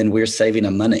dollars and we're saving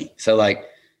them money. So like,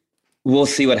 we'll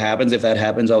see what happens if that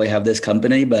happens while we have this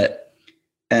company. But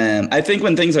I think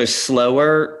when things are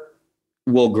slower,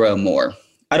 we'll grow more.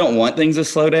 I don't want things to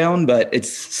slow down, but it's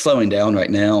slowing down right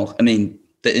now. I mean,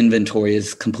 the inventory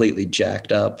is completely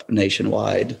jacked up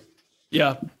nationwide.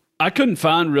 Yeah. I couldn't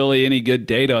find really any good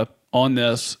data on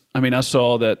this. I mean, I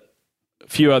saw that a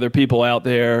few other people out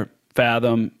there,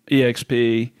 Fathom,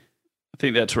 EXP, I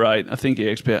think that's right. I think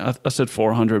EXP, I said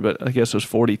 400, but I guess it was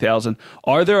 40,000.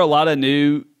 Are there a lot of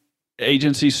new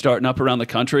agencies starting up around the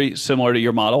country similar to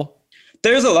your model?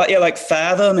 There's a lot. Yeah, like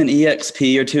Fathom and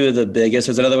EXP are two of the biggest.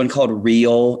 There's another one called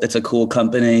Real. It's a cool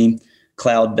company,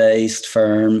 cloud-based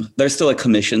firm. There's still a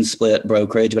commission split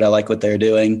brokerage, but I like what they're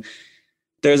doing.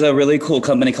 There's a really cool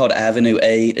company called Avenue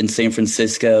 8 in San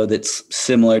Francisco that's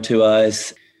similar to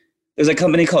us. There's a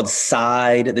company called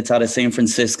Side that's out of San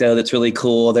Francisco that's really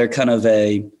cool.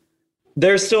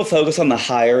 They're still focused on the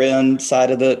higher end side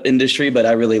of the industry, but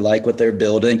I really like what they're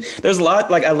building. There's a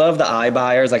lot, like I love the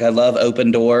iBuyers, like I love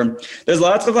Open Door. There's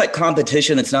lots of like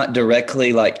competition that's not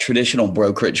directly like traditional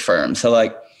brokerage firms. So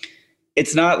like,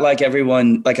 it's not like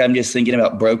everyone, like I'm just thinking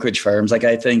about brokerage firms. Like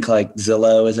I think like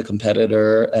Zillow is a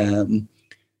competitor.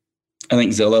 I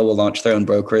think Zillow will launch their own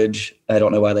brokerage. I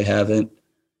don't know why they haven't.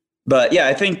 But yeah,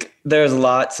 I think there's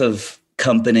lots of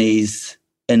companies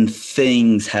and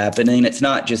things happening. It's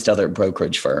not just other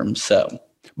brokerage firms. So,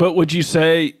 but would you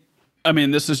say, I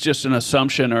mean, this is just an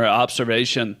assumption or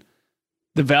observation,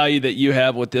 the value that you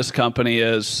have with this company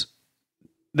is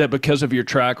that because of your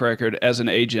track record as an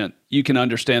agent, you can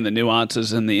understand the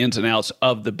nuances and the ins and outs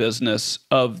of the business,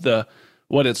 of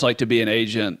what it's like to be an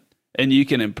agent, and you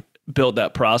can build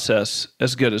that process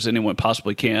as good as anyone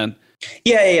possibly can.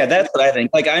 Yeah. That's what I think.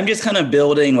 Like, I'm just kind of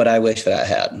building what I wish that I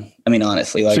had. I mean,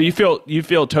 honestly, like, so you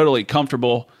feel totally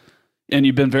comfortable, and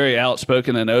you've been very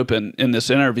outspoken and open in this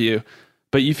interview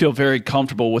but you feel very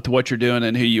comfortable with what you're doing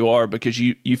and who you are because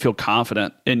you feel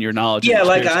confident in your knowledge. Yeah,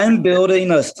 like I'm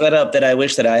building a setup that I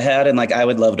wish that I had, and like I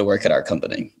would love to work at our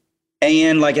company.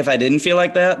 And like if I didn't feel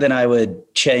like that, then I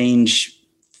would change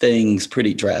things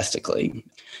pretty drastically.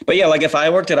 But yeah, like if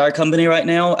I worked at our company right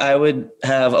now, I would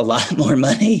have a lot more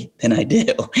money than I do,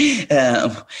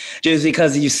 just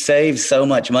because you save so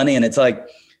much money. And it's like,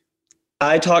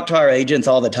 I talk to our agents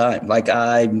all the time. Like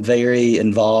I'm very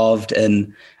involved,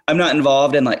 and I'm not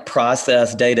involved in like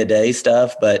process day-to-day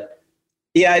stuff. But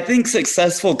yeah, I think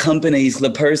successful companies, the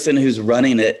person who's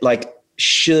running it, like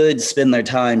should spend their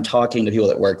time talking to people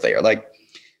that work there. Like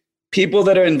people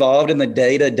that are involved in the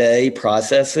day-to-day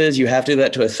processes, you have to do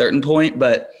that to a certain point,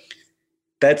 but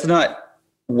that's not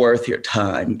worth your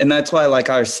time. And that's why like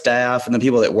our staff and the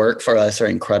people that work for us are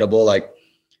incredible. Like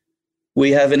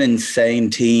we have an insane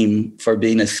team for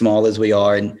being as small as we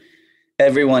are. And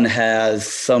everyone has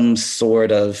some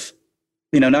sort of,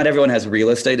 not everyone has real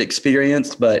estate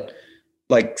experience, but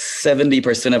like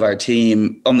 70% of our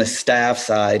team on the staff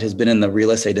side has been in the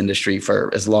real estate industry for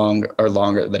as long or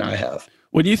longer than I have.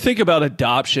 When you think about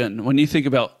adoption, when you think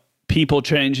about people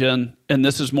changing, and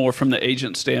this is more from the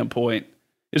agent standpoint,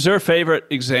 is there a favorite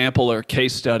example or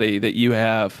case study that you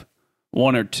have,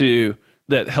 one or two,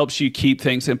 that helps you keep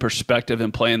things in perspective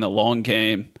and playing the long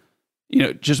game,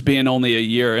 just being only a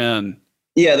year in?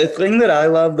 Yeah, the thing that I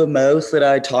love the most that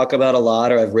I talk about a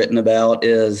lot or I've written about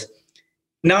is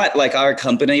not like our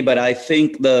company, but I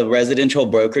think the residential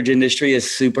brokerage industry is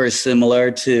super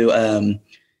similar to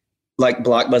like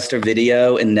Blockbuster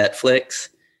Video and Netflix.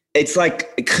 It's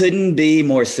like, it couldn't be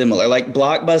more similar. Like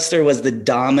Blockbuster was the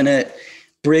dominant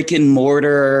brick and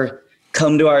mortar,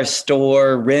 come to our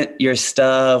store, rent your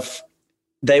stuff.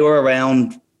 They were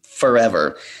around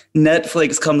forever.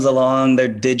 Netflix comes along, they're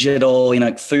digital,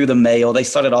 through the mail. They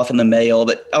started off in the mail,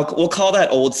 but we'll call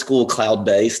that old school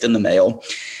cloud-based in the mail.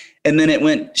 And then it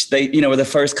went, they were the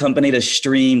first company to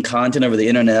stream content over the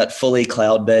internet, fully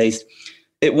cloud-based.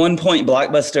 At one point,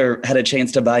 Blockbuster had a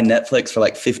chance to buy Netflix for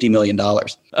like $50 million.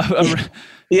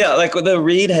 Yeah, like with the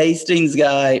Reed Hastings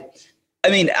guy.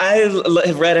 I mean, I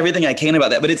have read everything I can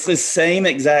about that, but it's the same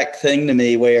exact thing to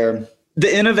me where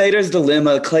the innovator's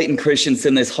dilemma, Clayton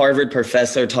Christensen, this Harvard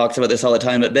professor, talks about this all the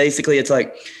time. But basically, it's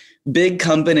like big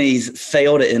companies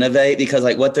fail to innovate because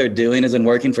like what they're doing has been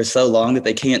working for so long that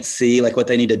they can't see like what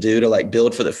they need to do to like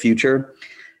build for the future.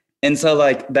 And so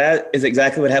like that is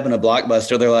exactly what happened to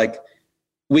Blockbuster. They're like,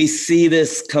 we see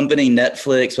this company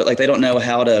Netflix, but like they don't know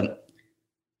how to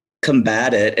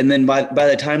combat it. And then by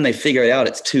the time they figure it out,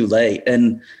 it's too late.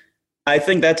 And I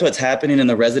think that's what's happening in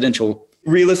the residential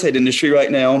real estate industry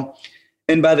right now.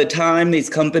 And by the time these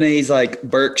companies like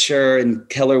Berkshire and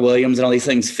Keller Williams and all these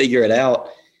things figure it out,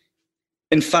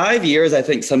 in 5 years, I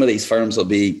think some of these firms will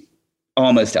be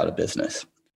almost out of business.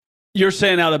 You're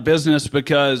saying out of business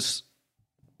because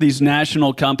these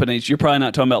national companies, you're probably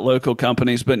not talking about local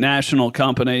companies, but national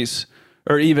companies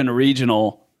or even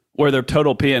regional, where their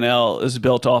total P&L is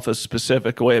built off a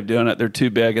specific way of doing it. They're too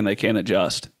big and they can't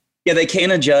adjust. Yeah, they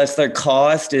can't adjust. Their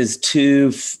cost is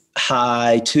too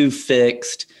high, too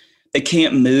fixed. They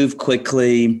can't move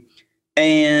quickly.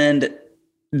 And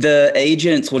the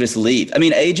agents will just leave. I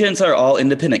mean, agents are all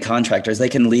independent contractors. They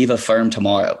can leave a firm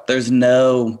tomorrow. There's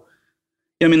no,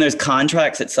 there's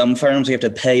contracts at some firms. You have to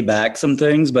pay back some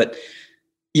things, but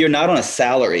you're not on a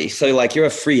salary. So like you're a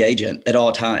free agent at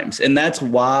all times. And that's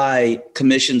why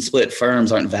commission split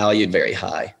firms aren't valued very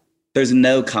high. There's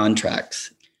no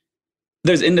contracts.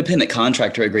 There's independent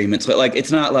contractor agreements, but like,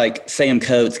 it's not like Sam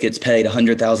Coates gets paid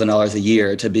 $100,000 a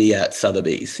year to be at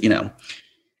Sotheby's,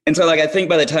 And so like, I think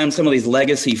by the time some of these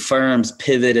legacy firms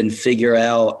pivot and figure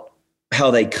out how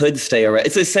they could stay around,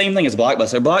 it's the same thing as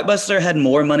Blockbuster. Blockbuster had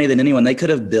more money than anyone. They could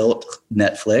have built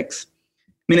Netflix.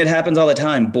 I mean, it happens all the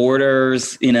time.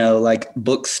 Borders, like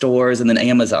bookstores and then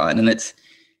Amazon. And it's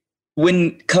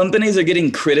when companies are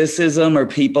getting criticism or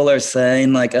people are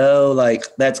saying like, oh, like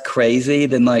that's crazy,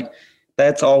 then like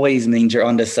that's always means you're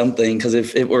onto something. Because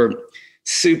if it were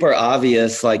super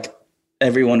obvious, like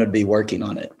everyone would be working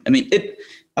on it. I mean,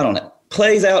 I don't know,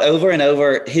 plays out over and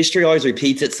over. History always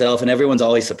repeats itself and everyone's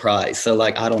always surprised. So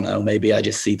like, I don't know, maybe I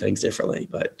just see things differently,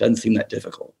 but it doesn't seem that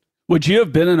difficult. Would you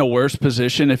have been in a worse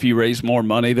position if you raised more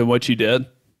money than what you did? Or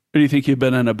do you think you've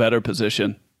been in a better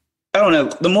position? I don't know.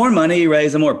 The more money you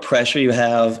raise, the more pressure you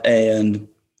have. And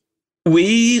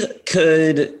we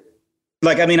could,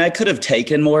 I could have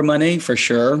taken more money for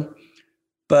sure,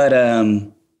 but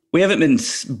we haven't been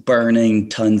burning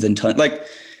tons and tons. Like,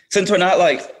 since we're not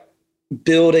like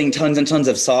building tons and tons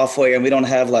of software and we don't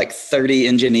have like 30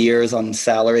 engineers on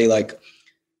salary, like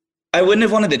I wouldn't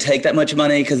have wanted to take that much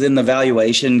money because then the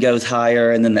valuation goes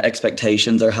higher and then the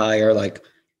expectations are higher. Like,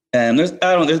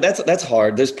 that's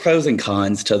hard. There's pros and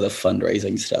cons to the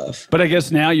fundraising stuff. But I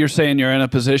guess now you're saying you're in a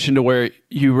position to where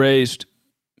you raised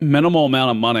minimal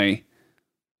amount of money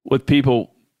with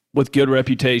people with good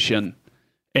reputation,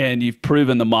 and you've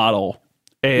proven the model,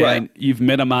 and you've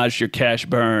minimized your cash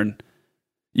burn.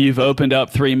 You've opened up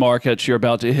 3 markets. You're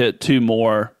about to hit 2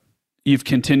 more. You've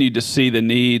continued to see the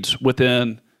needs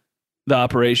within the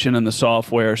operation and the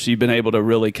software. So you've been able to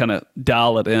really kind of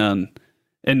dial it in.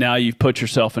 And now you've put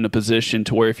yourself in a position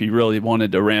to where if you really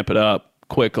wanted to ramp it up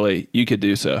quickly, you could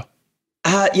do so.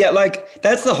 Yeah, like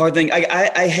that's the hard thing.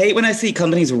 I hate when I see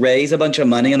companies raise a bunch of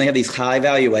money and they have these high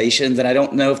valuations, and I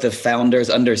don't know if the founders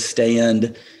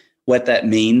understand what that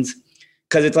means.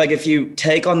 Because it's like if you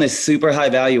take on this super high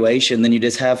valuation, then you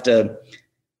just have to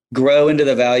grow into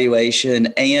the valuation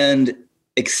and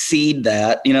exceed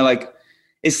that. You know, like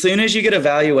as soon as you get a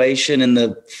valuation in the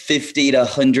 $50 to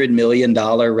 $100 million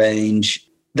range,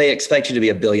 they expect you to be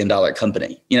a $1 billion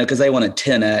company, you know, because they want a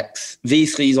 10x.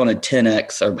 VCs want a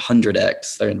 10x or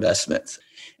 100x their investments.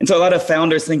 And so a lot of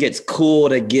founders think it's cool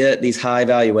to get these high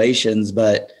valuations,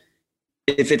 but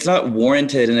if it's not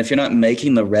warranted and if you're not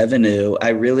making the revenue, I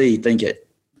really think it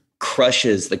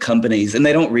crushes the companies, and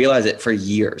they don't realize it for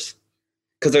years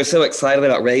because they're so excited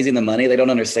about raising the money. They don't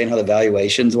understand how the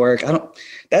valuations work.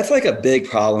 That's like a big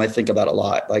problem I think about a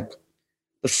lot. Like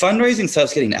the fundraising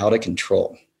stuff's getting out of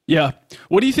control. Yeah.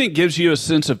 What do you think gives you a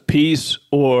sense of peace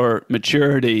or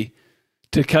maturity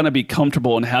to kind of be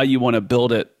comfortable in how you want to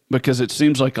build it? Because it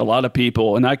seems like a lot of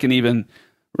people, and I can even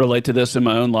relate to this in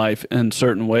my own life in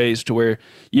certain ways, to where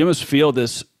you almost feel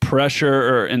this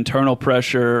pressure or internal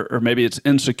pressure, or maybe it's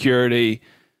insecurity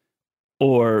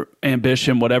or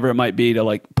ambition, whatever it might be, to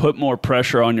like put more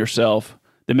pressure on yourself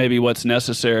than maybe what's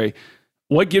necessary.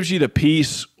 What gives you the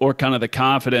peace or kind of the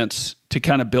confidence to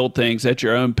kind of build things at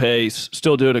your own pace,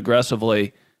 still do it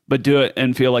aggressively, but do it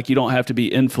and feel like you don't have to be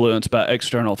influenced by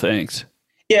external things?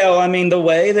 Yeah, well, I mean, the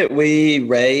way that we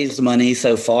raised money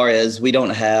so far is we don't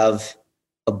have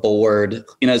a board,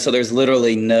 you know, so there's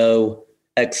literally no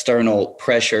external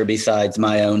pressure besides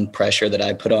my own pressure that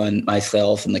I put on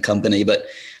myself and the company. But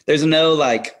there's no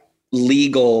like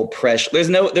legal pressure. There's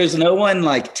no one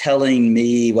like telling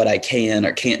me what I can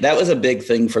or can't. That was a big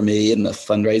thing for me in the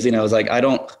fundraising. I was like,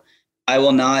 I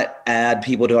will not add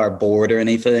people to our board or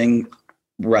anything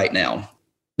right now,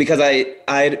 because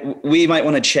we might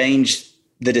want to change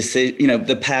the decision, you know,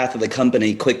 the path of the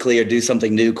company quickly or do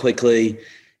something new quickly.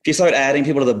 If you start adding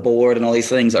people to the board and all these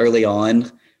things early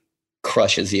on,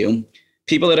 crushes you.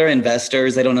 People that are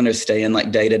investors, they don't understand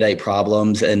like day-to-day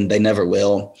problems, and they never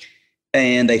will.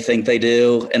 And they think they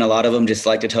do. And a lot of them just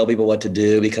like to tell people what to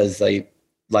do because they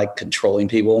like controlling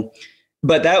people.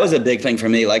 But that was a big thing for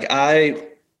me. Like I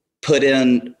put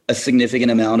in a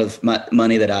significant amount of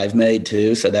money that I've made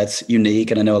too. So that's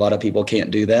unique. And I know a lot of people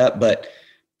can't do that. But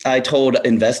I told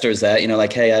investors that, you know,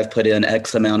 like, hey, I've put in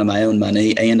X amount of my own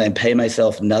money and I pay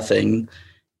myself nothing.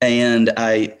 And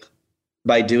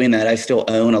by doing that, I still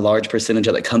own a large percentage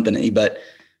of the company, but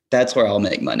that's where I'll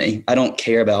make money. I don't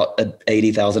care about an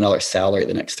 $80,000 salary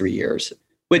the next 3 years,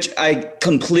 which I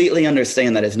completely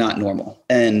understand that is not normal.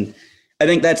 And I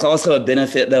think that's also a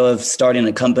benefit though of starting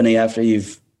a company after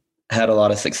you've had a lot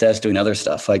of success doing other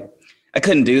stuff. Like I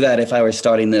couldn't do that if I were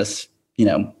starting this, you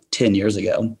know, 10 years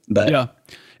ago. But yeah.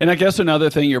 And I guess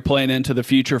another thing you're playing into the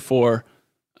future for,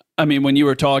 I mean, when you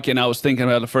were talking, I was thinking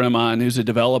about a friend of mine who's a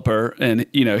developer, and,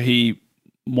 you know, he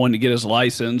wanted to get his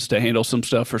license to handle some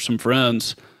stuff for some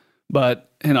friends,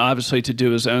 and obviously to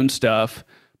do his own stuff.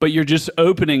 But you're just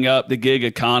opening up the gig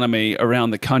economy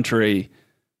around the country.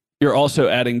 You're also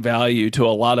adding value to a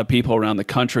lot of people around the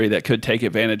country that could take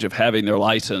advantage of having their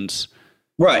license.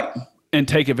 Right. And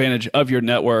take advantage of your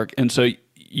network. And so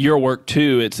your work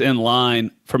too, it's in line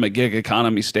from a gig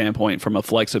economy standpoint, from a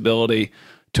flexibility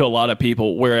to a lot of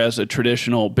people, whereas a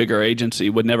traditional bigger agency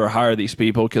would never hire these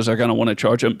people because they're going to want to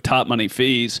charge them top money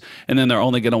fees, and then they're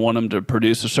only going to want them to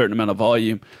produce a certain amount of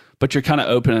volume. But you're kind of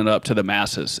opening it up to the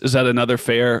masses. Is that another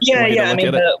fair way to look I mean,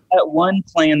 at it? that one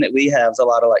plan that we have is a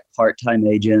lot of like part-time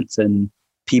agents and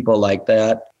people like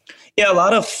that. Yeah, a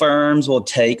lot of firms will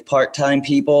take part-time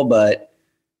people, but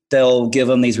they'll give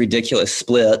them these ridiculous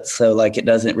splits. So like it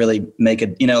doesn't really make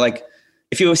it, you know, like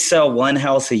if you sell one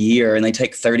house a year and they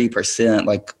take 30%,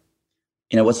 like,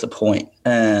 you know, what's the point?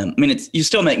 I mean, you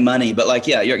still make money, but like,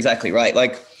 yeah, you're exactly right.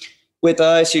 Like with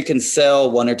us, you can sell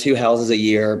 1 or 2 houses a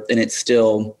year and it's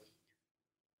still,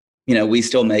 you know, we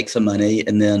still make some money,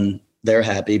 and then they're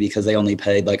happy because they only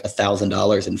paid like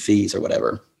 $1,000 in fees or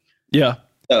whatever. Yeah.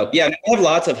 So yeah, we have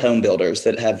lots of home builders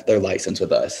that have their license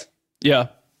with us. Yeah.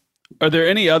 Are there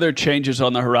any other changes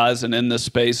on the horizon in this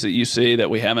space that you see that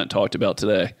we haven't talked about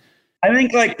today? I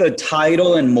think like the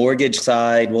title and mortgage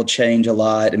side will change a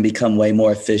lot and become way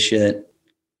more efficient.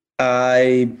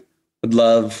 I would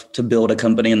love to build a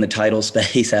company in the title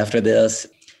space after this.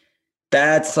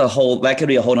 That could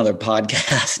be a whole nother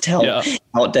podcast, how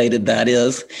outdated that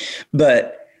is.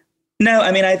 But no,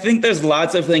 I mean, I think there's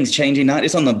lots of things changing, not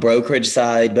just on the brokerage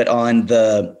side, but on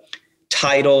the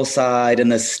title side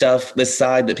and the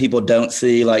side that people don't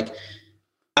see. Like,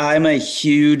 I'm a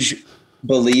huge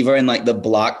believer in like the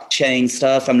blockchain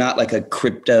stuff. I'm not like a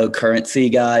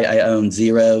cryptocurrency guy. I own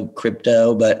zero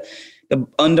crypto, but the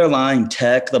underlying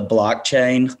tech, the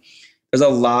blockchain, there's a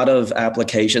lot of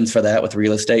applications for that with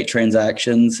real estate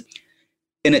transactions.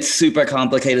 And it's super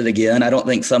complicated again. I don't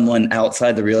think someone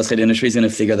outside the real estate industry is going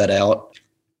to figure that out.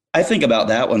 I think about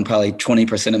that one probably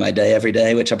 20% of my day every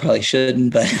day, which I probably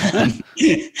shouldn't, but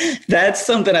that's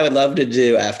something I would love to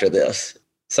do after this.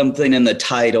 Something in the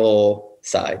title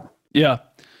side. Yeah.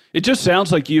 It just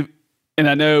sounds like you, and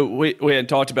I know we hadn't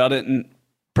talked about it and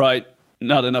probably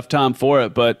not enough time for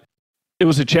it, but it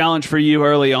was a challenge for you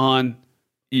early on.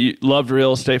 You loved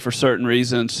real estate for certain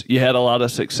reasons. You had a lot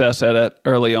of success at it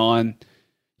early on.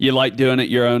 You like doing it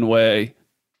your own way,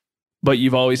 but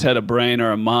you've always had a brain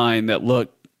or a mind that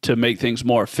looked to make things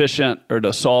more efficient or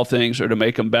to solve things or to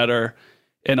make them better.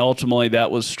 And ultimately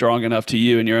that was strong enough to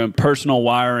you and your own personal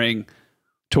wiring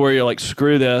to where you're like,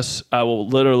 screw this. I will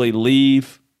literally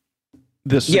leave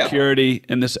this security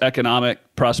and this economic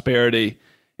prosperity,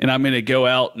 and I'm going to go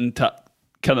out and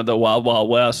kind of the wild, wild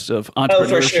west of entrepreneurship. Oh,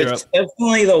 for sure. It's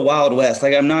definitely the wild west.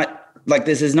 Like, I'm not, like,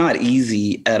 this is not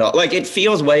easy at all. Like, it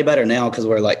feels way better now because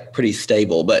we're like pretty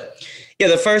stable. But yeah,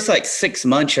 the first like 6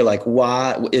 months, you're like,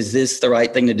 why is this the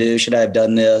right thing to do? Should I have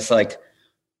done this? Like,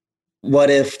 what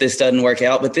if this doesn't work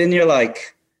out? But then you're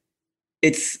like,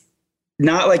 it's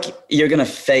not like you're going to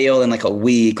fail in like a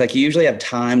week. Like, you usually have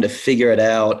time to figure it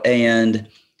out. And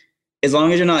as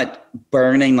long as you're not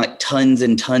burning like tons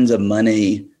and tons of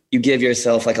money, you give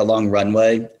yourself like a long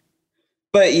runway.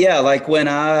 But yeah, like when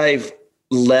I've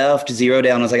left Zero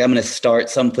Down, I was like, I'm going to start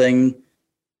something,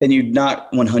 and you're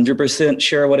not 100%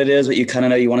 sure what it is, but you kind of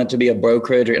know you want it to be a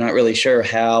brokerage, or you're not really sure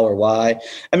how or why.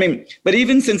 I mean, but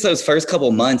even since those first couple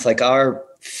of months, like our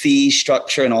fee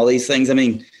structure and all these things, I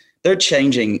mean, they're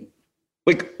changing.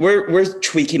 We're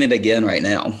tweaking it again right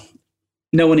now.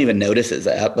 No one even notices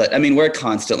that, but I mean, we're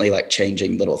constantly like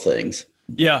changing little things.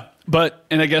 Yeah.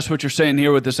 And I guess what you're saying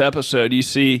here with this episode, you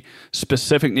see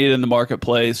specific need in the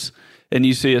marketplace, and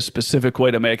you see a specific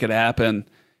way to make it happen,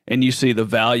 and you see the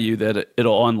value that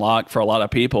it'll unlock for a lot of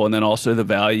people, and then also the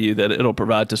value that it'll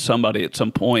provide to somebody at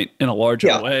some point in a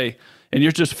larger way. And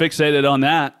you're just fixated on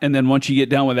that. And then once you get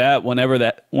done with that, whenever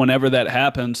that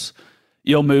happens,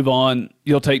 you'll move on,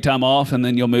 you'll take time off, and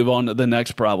then you'll move on to the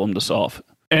next problem to solve.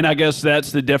 And I guess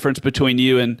that's the difference between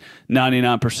you and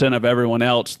 99% of everyone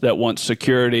else that wants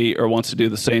security or wants to do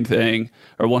the same thing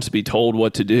or wants to be told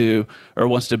what to do or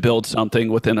wants to build something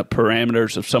within the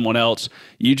parameters of someone else.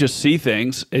 You just see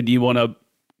things and you want to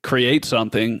create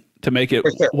something to make it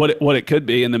what it could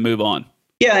be and then move on.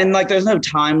 Yeah, and like there's no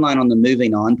timeline on the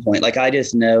moving on point. Like, I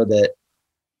just know that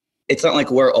it's not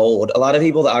like we're old. A lot of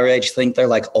people that our age think they're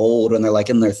like old when they're like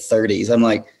in their 30s. I'm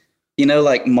like, you know,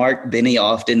 like Mark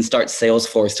Benioff didn't start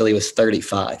Salesforce till he was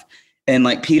 35. And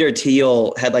like Peter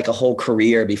Thiel had like a whole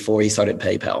career before he started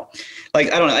PayPal.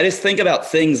 Like, I don't know. I just think about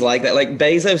things like that. Like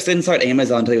Bezos didn't start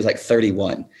Amazon until he was like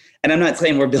 31. And I'm not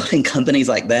saying we're building companies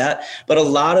like that, but a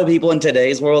lot of people in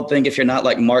today's world think if you're not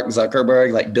like Mark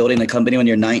Zuckerberg, like building a company when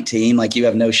you're 19, like you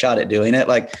have no shot at doing it.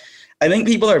 Like, I think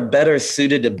people are better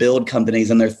suited to build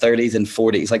companies in their 30s and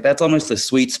 40s. Like, that's almost the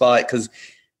sweet spot because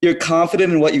you're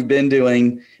confident in what you've been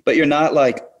doing, but you're not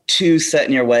like too set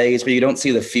in your ways where you don't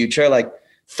see the future. Like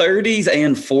 30s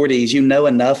and 40s, you know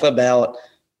enough about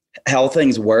how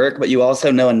things work, but you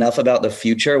also know enough about the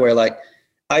future where like,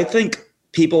 I think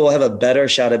people will have a better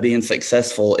shot of being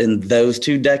successful in those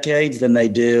 2 decades than they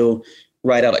do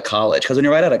right out of college. Because when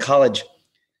you're right out of college,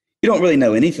 you don't really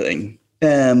know anything.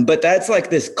 But that's like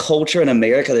this culture in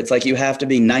America that's like you have to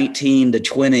be 19 to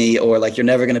 20 or like you're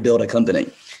never going to build a company.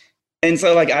 And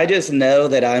so like I just know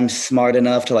that I'm smart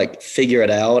enough to like figure it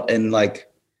out, and like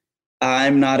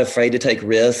I'm not afraid to take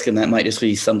risk, and that might just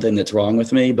be something that's wrong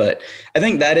with me. But I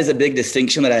think that is a big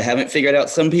distinction that I haven't figured out.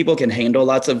 Some people can handle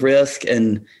lots of risk,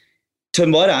 and to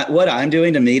what I'm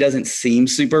doing to me doesn't seem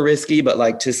super risky, but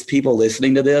like just people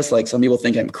listening to this, like some people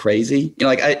think I'm crazy. You know,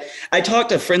 like I talk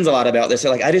to friends a lot about this.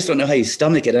 They're like, I just don't know how you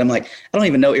stomach it. And I'm like, I don't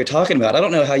even know what you're talking about. I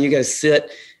don't know how you guys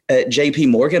sit at JP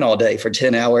Morgan all day for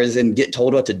 10 hours and get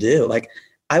told what to do. Like,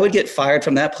 I would get fired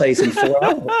from that place in 4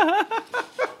 hours.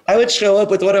 I would show up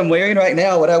with what I'm wearing right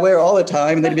now, what I wear all the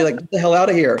time, and they'd be like, get the hell out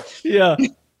of here. Yeah.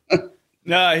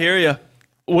 No, I hear you.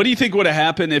 What do you think would have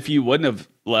happened if you wouldn't have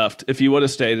left, if you would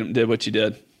have stayed and did what you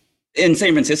did? In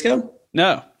San Francisco?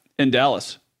 No, in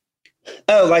Dallas.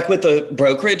 Oh, like with the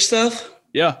brokerage stuff?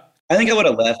 Yeah. I think I would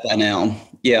have left by now.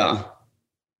 Yeah.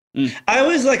 I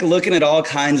was like looking at all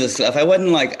kinds of stuff. I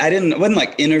wasn't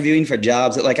like interviewing for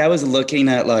jobs. Like I was looking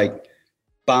at like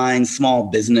buying small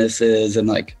businesses and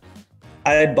like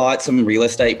I had bought some real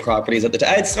estate properties at the time.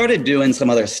 I had started doing some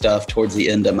other stuff towards the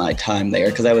end of my time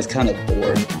there because I was kind of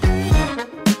bored.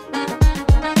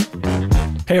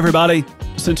 Hey, everybody.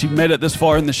 Since you've made it this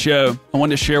far in the show, I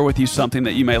wanted to share with you something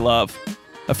that you may love.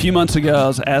 A few months ago, I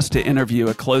was asked to interview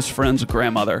a close friend's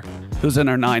grandmother who's in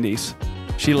her 90s.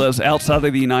 She lives outside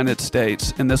of the United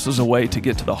States, and this was a way to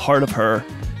get to the heart of her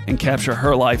and capture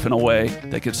her life in a way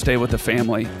that could stay with the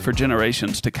family for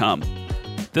generations to come.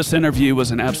 This interview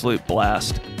was an absolute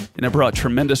blast, and it brought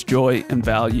tremendous joy and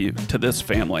value to this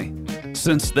family.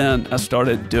 Since then, I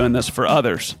started doing this for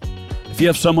others. If you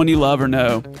have someone you love or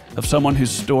know of someone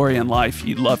whose story in life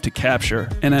you'd love to capture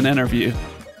in an interview,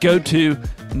 go to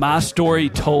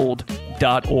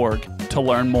mystorytold.org to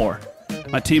learn more.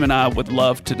 My team and I would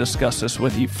love to discuss this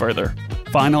with you further.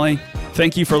 Finally,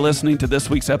 thank you for listening to this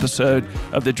week's episode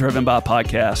of the Driven By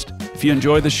podcast. If you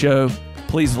enjoy the show,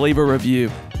 please leave a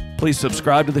review. Please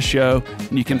subscribe to the show,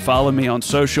 and you can follow me on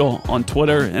social, on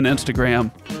Twitter and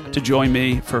Instagram to join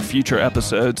me for future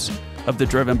episodes of the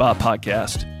Driven By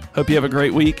podcast. Hope you have a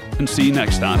great week and see you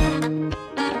next time.